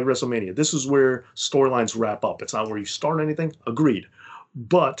is kind of like WrestleMania. This is where storylines wrap up. It's not where you start anything. Agreed.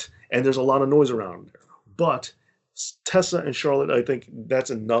 And there's a lot of noise around there. But Tessa and Charlotte, I think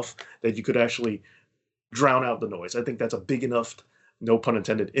that's enough that you could actually drown out the noise. I think that's a big enough, no pun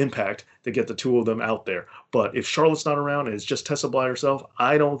intended, impact to get the two of them out there. But if Charlotte's not around and it's just Tessa by herself,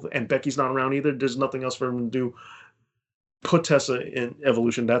 and Becky's not around either, there's nothing else for them to do. Put Tessa in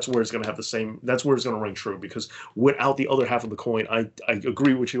Evolution. That's where it's going to have that's where it's going to ring true because without the other half of the coin, I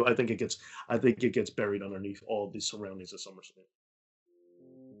agree with you. I think it gets buried underneath all the surroundings of SummerSlam.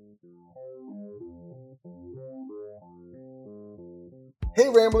 Hey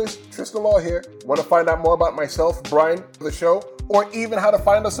Ramblers, Tristan Law here. Want to find out more about myself, Brian, the show, or even how to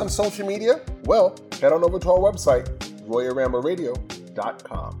find us on social media? Well, head on over to our website,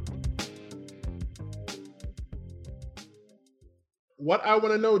 RoyalRambleRadio.com. What I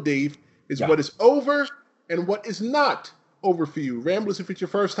want to know, Dave, is what is over and what is not over for you. Ramblers, if it's your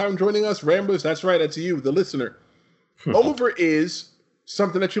first time joining us, Ramblers, that's right, that's you, the listener. Over is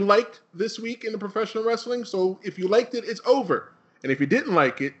something that you liked this week in the professional wrestling. So if you liked it, it's over. And if you didn't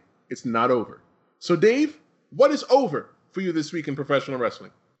like it, it's not over. So Dave, what is over for you this week in professional wrestling?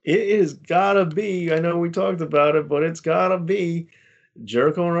 It is gotta be, I know we talked about it, but it's gotta be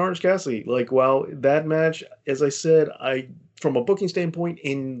Jericho and Orange Cassidy. Like, wow, that match, as I said, from a booking standpoint,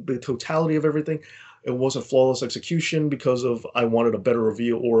 in the totality of everything, it wasn't flawless execution because of I wanted a better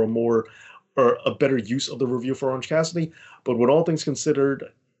reveal or a better use of the review for Orange Cassidy. But with all things considered,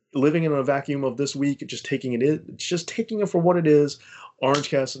 living in a vacuum of this week, just taking it for what it is, Orange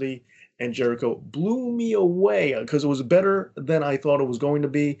Cassidy and Jericho blew me away because it was better than I thought it was going to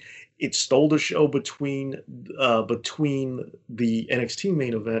be. It stole the show between the NXT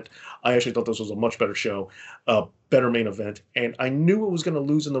main event. I actually thought this was a much better show, better main event, and I knew it was going to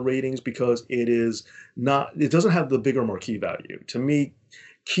lose in the ratings because it doesn't have the bigger marquee value. To me,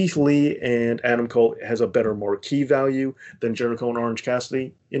 Keith Lee and Adam Cole has a better marquee value than Jericho and Orange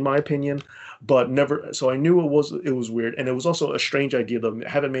Cassidy, in my opinion. But never, so I knew it was weird, and it was also a strange idea to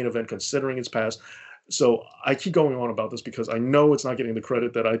have a main event considering its past. So I keep going on about this because I know it's not getting the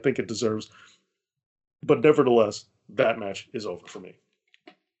credit that I think it deserves. But nevertheless, that match is over for me.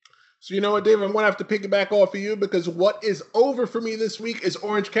 So you know what, Dave? I'm going to have to pick it back off of you because what is over for me this week is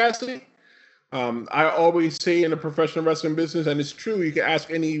Orange Cassidy. I always say in the professional wrestling business, and it's true, you can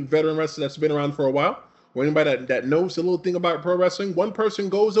ask any veteran wrestler that's been around for a while, or anybody that knows a little thing about pro wrestling, one person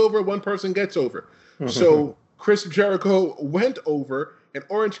goes over, one person gets over. So Chris Jericho went over, and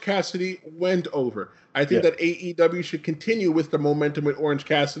Orange Cassidy went over. I think that AEW should continue with the momentum with Orange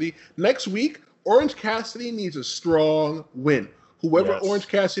Cassidy. Next week, Orange Cassidy needs a strong win. Whoever Orange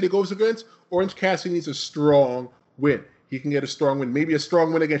Cassidy goes against, Orange Cassidy needs a strong win. He can get a strong win. Maybe a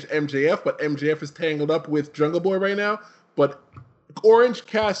strong win against MJF, but MJF is tangled up with Jungle Boy right now. But Orange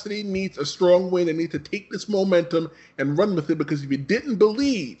Cassidy needs a strong win and needs to take this momentum and run with it, because if you didn't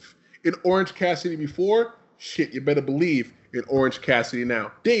believe in Orange Cassidy before, shit, you better believe in Orange Cassidy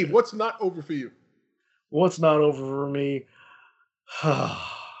now. Dave, what's not over for you? What's not over for me?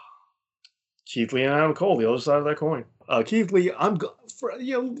 Keith Lee and Adam Cole, the other side of that coin. Keith Lee,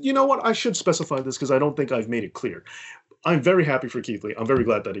 you know what? I should specify this because I don't think I've made it clear. I'm very happy for Keith Lee. I'm very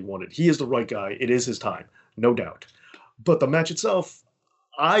glad that he won it. He is the right guy. It is his time, no doubt. But the match itself,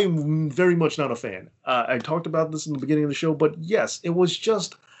 I'm very much not a fan. I talked about this in the beginning of the show, but yes, it was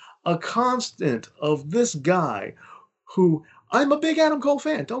just a constant of this guy who, I'm a big Adam Cole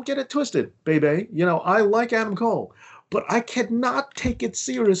fan. Don't get it twisted, baby. You know, I like Adam Cole. But I cannot take it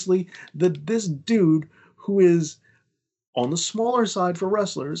seriously that this dude, who is on the smaller side for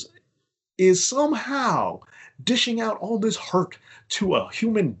wrestlers, is somehow dishing out all this hurt to a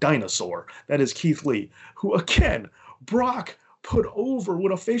human dinosaur that is Keith Lee, who, again, Brock put over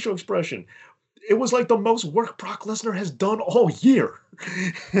with a facial expression. It was like the most work Brock Lesnar has done all year.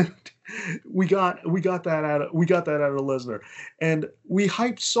 we got that out of Lesnar, and we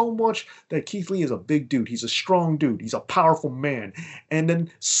hyped so much that Keith Lee is a big dude. He's a strong dude. He's a powerful man, and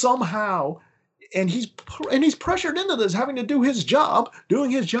then somehow. And he's pressured into this, having to do his job. Doing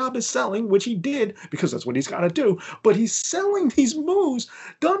his job is selling, which he did, because that's what he's got to do. But he's selling these moves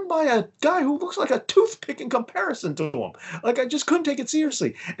done by a guy who looks like a toothpick in comparison to him. Like, I just couldn't take it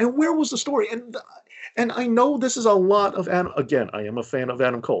seriously. And where was the story? And I know this is a lot of Adam. Again, I am a fan of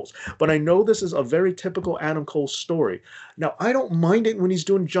Adam Cole's, but I know this is a very typical Adam Cole story. Now, I don't mind it when he's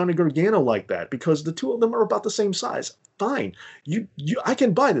doing Johnny Gargano like that, because the two of them are about the same size. Fine, I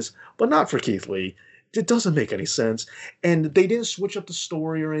can buy this, but not for Keith Lee. It doesn't make any sense. And they didn't switch up the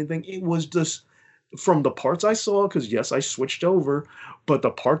story or anything. It was just, from the parts I saw, because yes, I switched over, but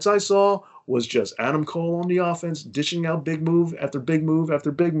the parts I saw was just Adam Cole on the offense, dishing out big move after big move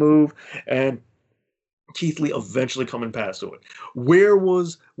after big move, and Keith Lee eventually coming past to it. Where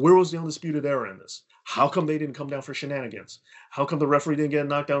was the Undisputed Era in this? How come they didn't come down for shenanigans? How come the referee didn't get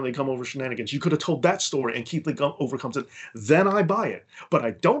knocked down and they come over shenanigans? You could have told that story and Keith Lee overcomes it. Then I buy it. But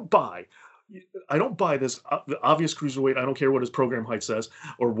I don't buy this obvious cruiserweight. I don't care what his program height says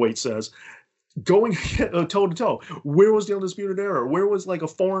or weight says. Going toe to toe. Where was the Undisputed Era? Where was like a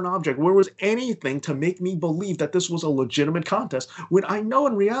foreign object? Where was anything to make me believe that this was a legitimate contest, when I know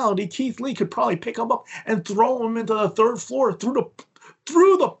in reality Keith Lee could probably pick him up and throw him into the third floor through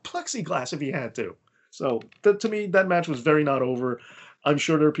the plexiglass if he had to. So to me, that match was very not over. I'm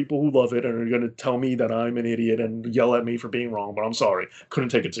sure there are people who love it and are going to tell me that I'm an idiot and yell at me for being wrong, but I'm sorry. Couldn't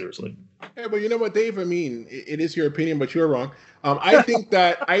take it seriously. Hey, but you know what, Dave? I mean, it is your opinion, but you're wrong. I think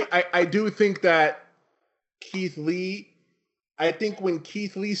that I do think that Keith Lee. I think when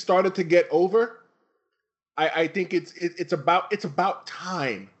Keith Lee started to get over, I think it's about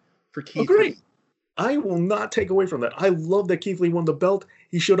time for Keith Lee. I will not take away from that. I love that Keith Lee won the belt.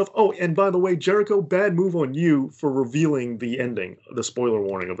 He should have. Oh, and by the way, Jericho, bad move on you for revealing the ending, the spoiler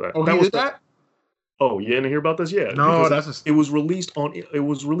warning of that. Oh, he did that? Oh, you didn't hear about this yet? No, it was released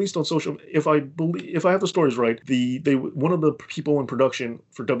on social. If I have the stories right, one of the people in production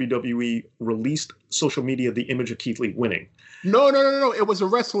for WWE released social media the image of Keith Lee winning. No. It was a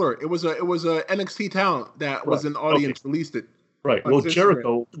wrestler. It was a NXT talent that was in the audience, released it. Right. Well,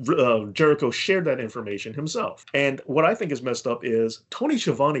 Jericho shared that information himself. And what I think is messed up is Tony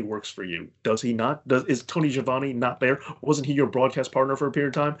Schiavone works for you. Does he not? Is Tony Schiavone not there? Wasn't he your broadcast partner for a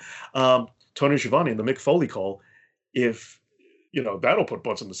period of time? Tony Schiavone in the Mick Foley call, if, that'll put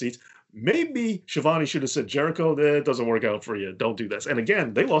butts in the seats. Maybe Schiavone should have said, Jericho, that doesn't work out for you. Don't do this. And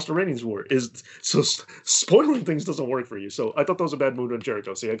again, they lost the ratings war. So spoiling things doesn't work for you. So I thought that was a bad move on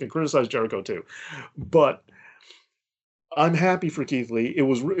Jericho. See, I can criticize Jericho too. But I'm happy for Keith Lee. It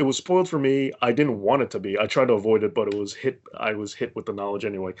was spoiled for me. I didn't want it to be. I tried to avoid it, but I was hit with the knowledge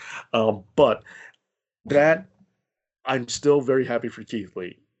anyway. But that, I'm still very happy for Keith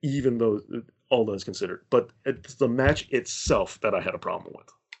Lee, even though all that is considered. But it's the match itself that I had a problem with.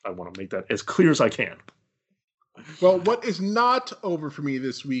 I want to make that as clear as I can. Well, what is not over for me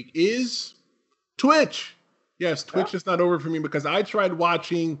this week is Twitch. Yes, Twitch is not over for me because I tried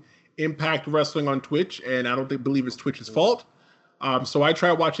watching Impact Wrestling on Twitch, and I don't believe it's Twitch's fault. So I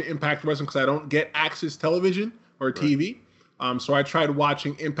tried watching Impact Wrestling because I don't get Access Television or TV. So I tried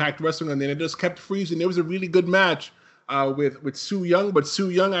watching Impact Wrestling, and then it just kept freezing. There was a really good match with Su Yung, but Su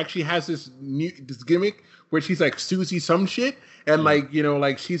Yung actually has this gimmick where she's like Susie some shit, and like, you know,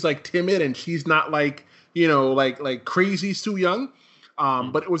 like she's like timid and she's not like, you know, like crazy Su Yung.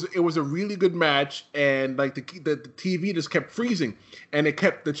 But it was a really good match, and like the TV just kept freezing, and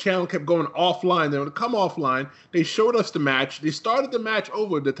the channel kept going offline. They would come offline. They showed us the match. They started the match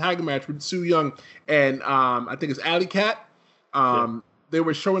over, the tag match with Su Yung and I think it's Alley Cat. They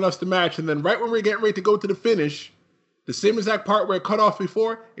were showing us the match, and then right when we were getting ready to go to the finish, the same exact part where it cut off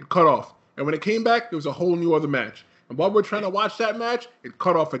before, it cut off. And when it came back, there was a whole new other match. And while we're trying to watch that match, it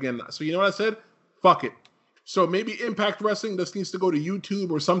cut off again. So you know what I said? Fuck it. So maybe Impact Wrestling just needs to go to YouTube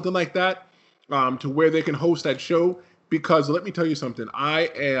or something like that, to where they can host that show. Because let me tell you something,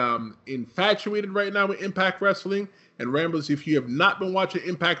 I am infatuated right now with Impact Wrestling. And Ramblers, if you have not been watching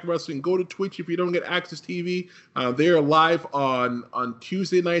Impact Wrestling, go to Twitch if you don't get Access TV. They are live on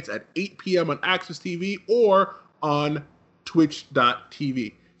Tuesday nights at 8 p.m. on Access TV or on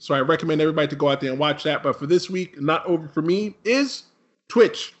twitch.tv. So I recommend everybody to go out there and watch that. But for this week, not over for me is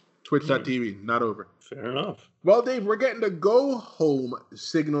Twitch. Twitch.tv, not over. Fair enough. Well, Dave, we're getting the go home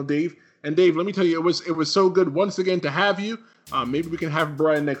signal, Dave. And Dave, let me tell you, it was so good once again to have you. Maybe we can have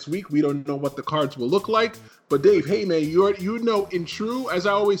Brian next week. We don't know what the cards will look like. But Dave, hey man, you know, in true, as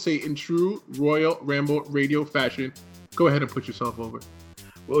I always say, in true Royal Ramble Radio fashion, go ahead and put yourself over.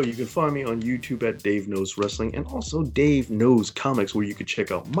 Well, you can find me on YouTube at Dave Knows Wrestling and also Dave Knows Comics, where you can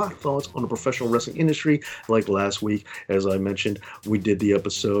check out my thoughts on the professional wrestling industry. Like last week, as I mentioned, we did the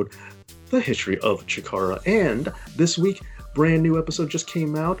episode, The History of Chikara. And this week, brand new episode just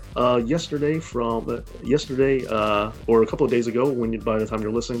came out yesterday or a couple of days ago, by the time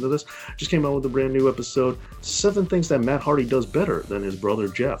you're listening to this, just came out with a brand new episode, 7 things that Matt Hardy does better than his brother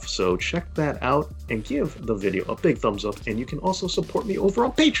Jeff. So check that out and give the video a big thumbs up, and you can also support me over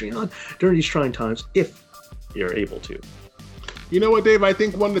on Patreon during these trying times if you're able to. You know what, Dave? I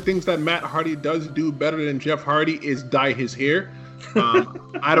think one of the things that Matt Hardy does do better than Jeff Hardy is dye his hair.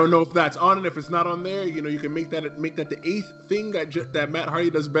 I don't know if that's on it. If it's not on there, you know, you can make that the 8th thing that Matt Hardy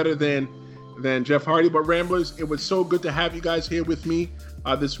does better than Jeff Hardy. But Ramblers, it was so good to have you guys here with me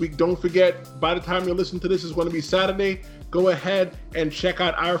this week. Don't forget, by the time you're listening to this, is going to be Saturday. Go ahead and check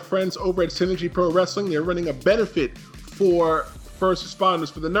out our friends over at Synergy Pro Wrestling. They're running a benefit for first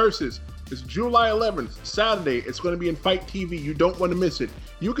responders, for the nurses. It's July 11th, Saturday. It's going to be in Fight TV. You don't want to miss it.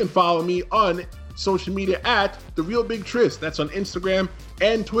 You can follow me on social media at The Real Big Trist. That's on Instagram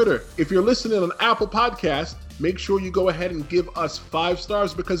and Twitter. If you're listening on Apple Podcasts, make sure you go ahead and give us 5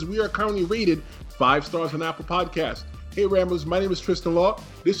 stars, because we are currently rated 5 stars on Apple Podcasts. Hey Ramblers, my name is Tristan Law.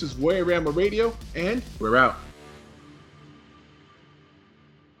 This is Royal Ramble Radio, and we're out.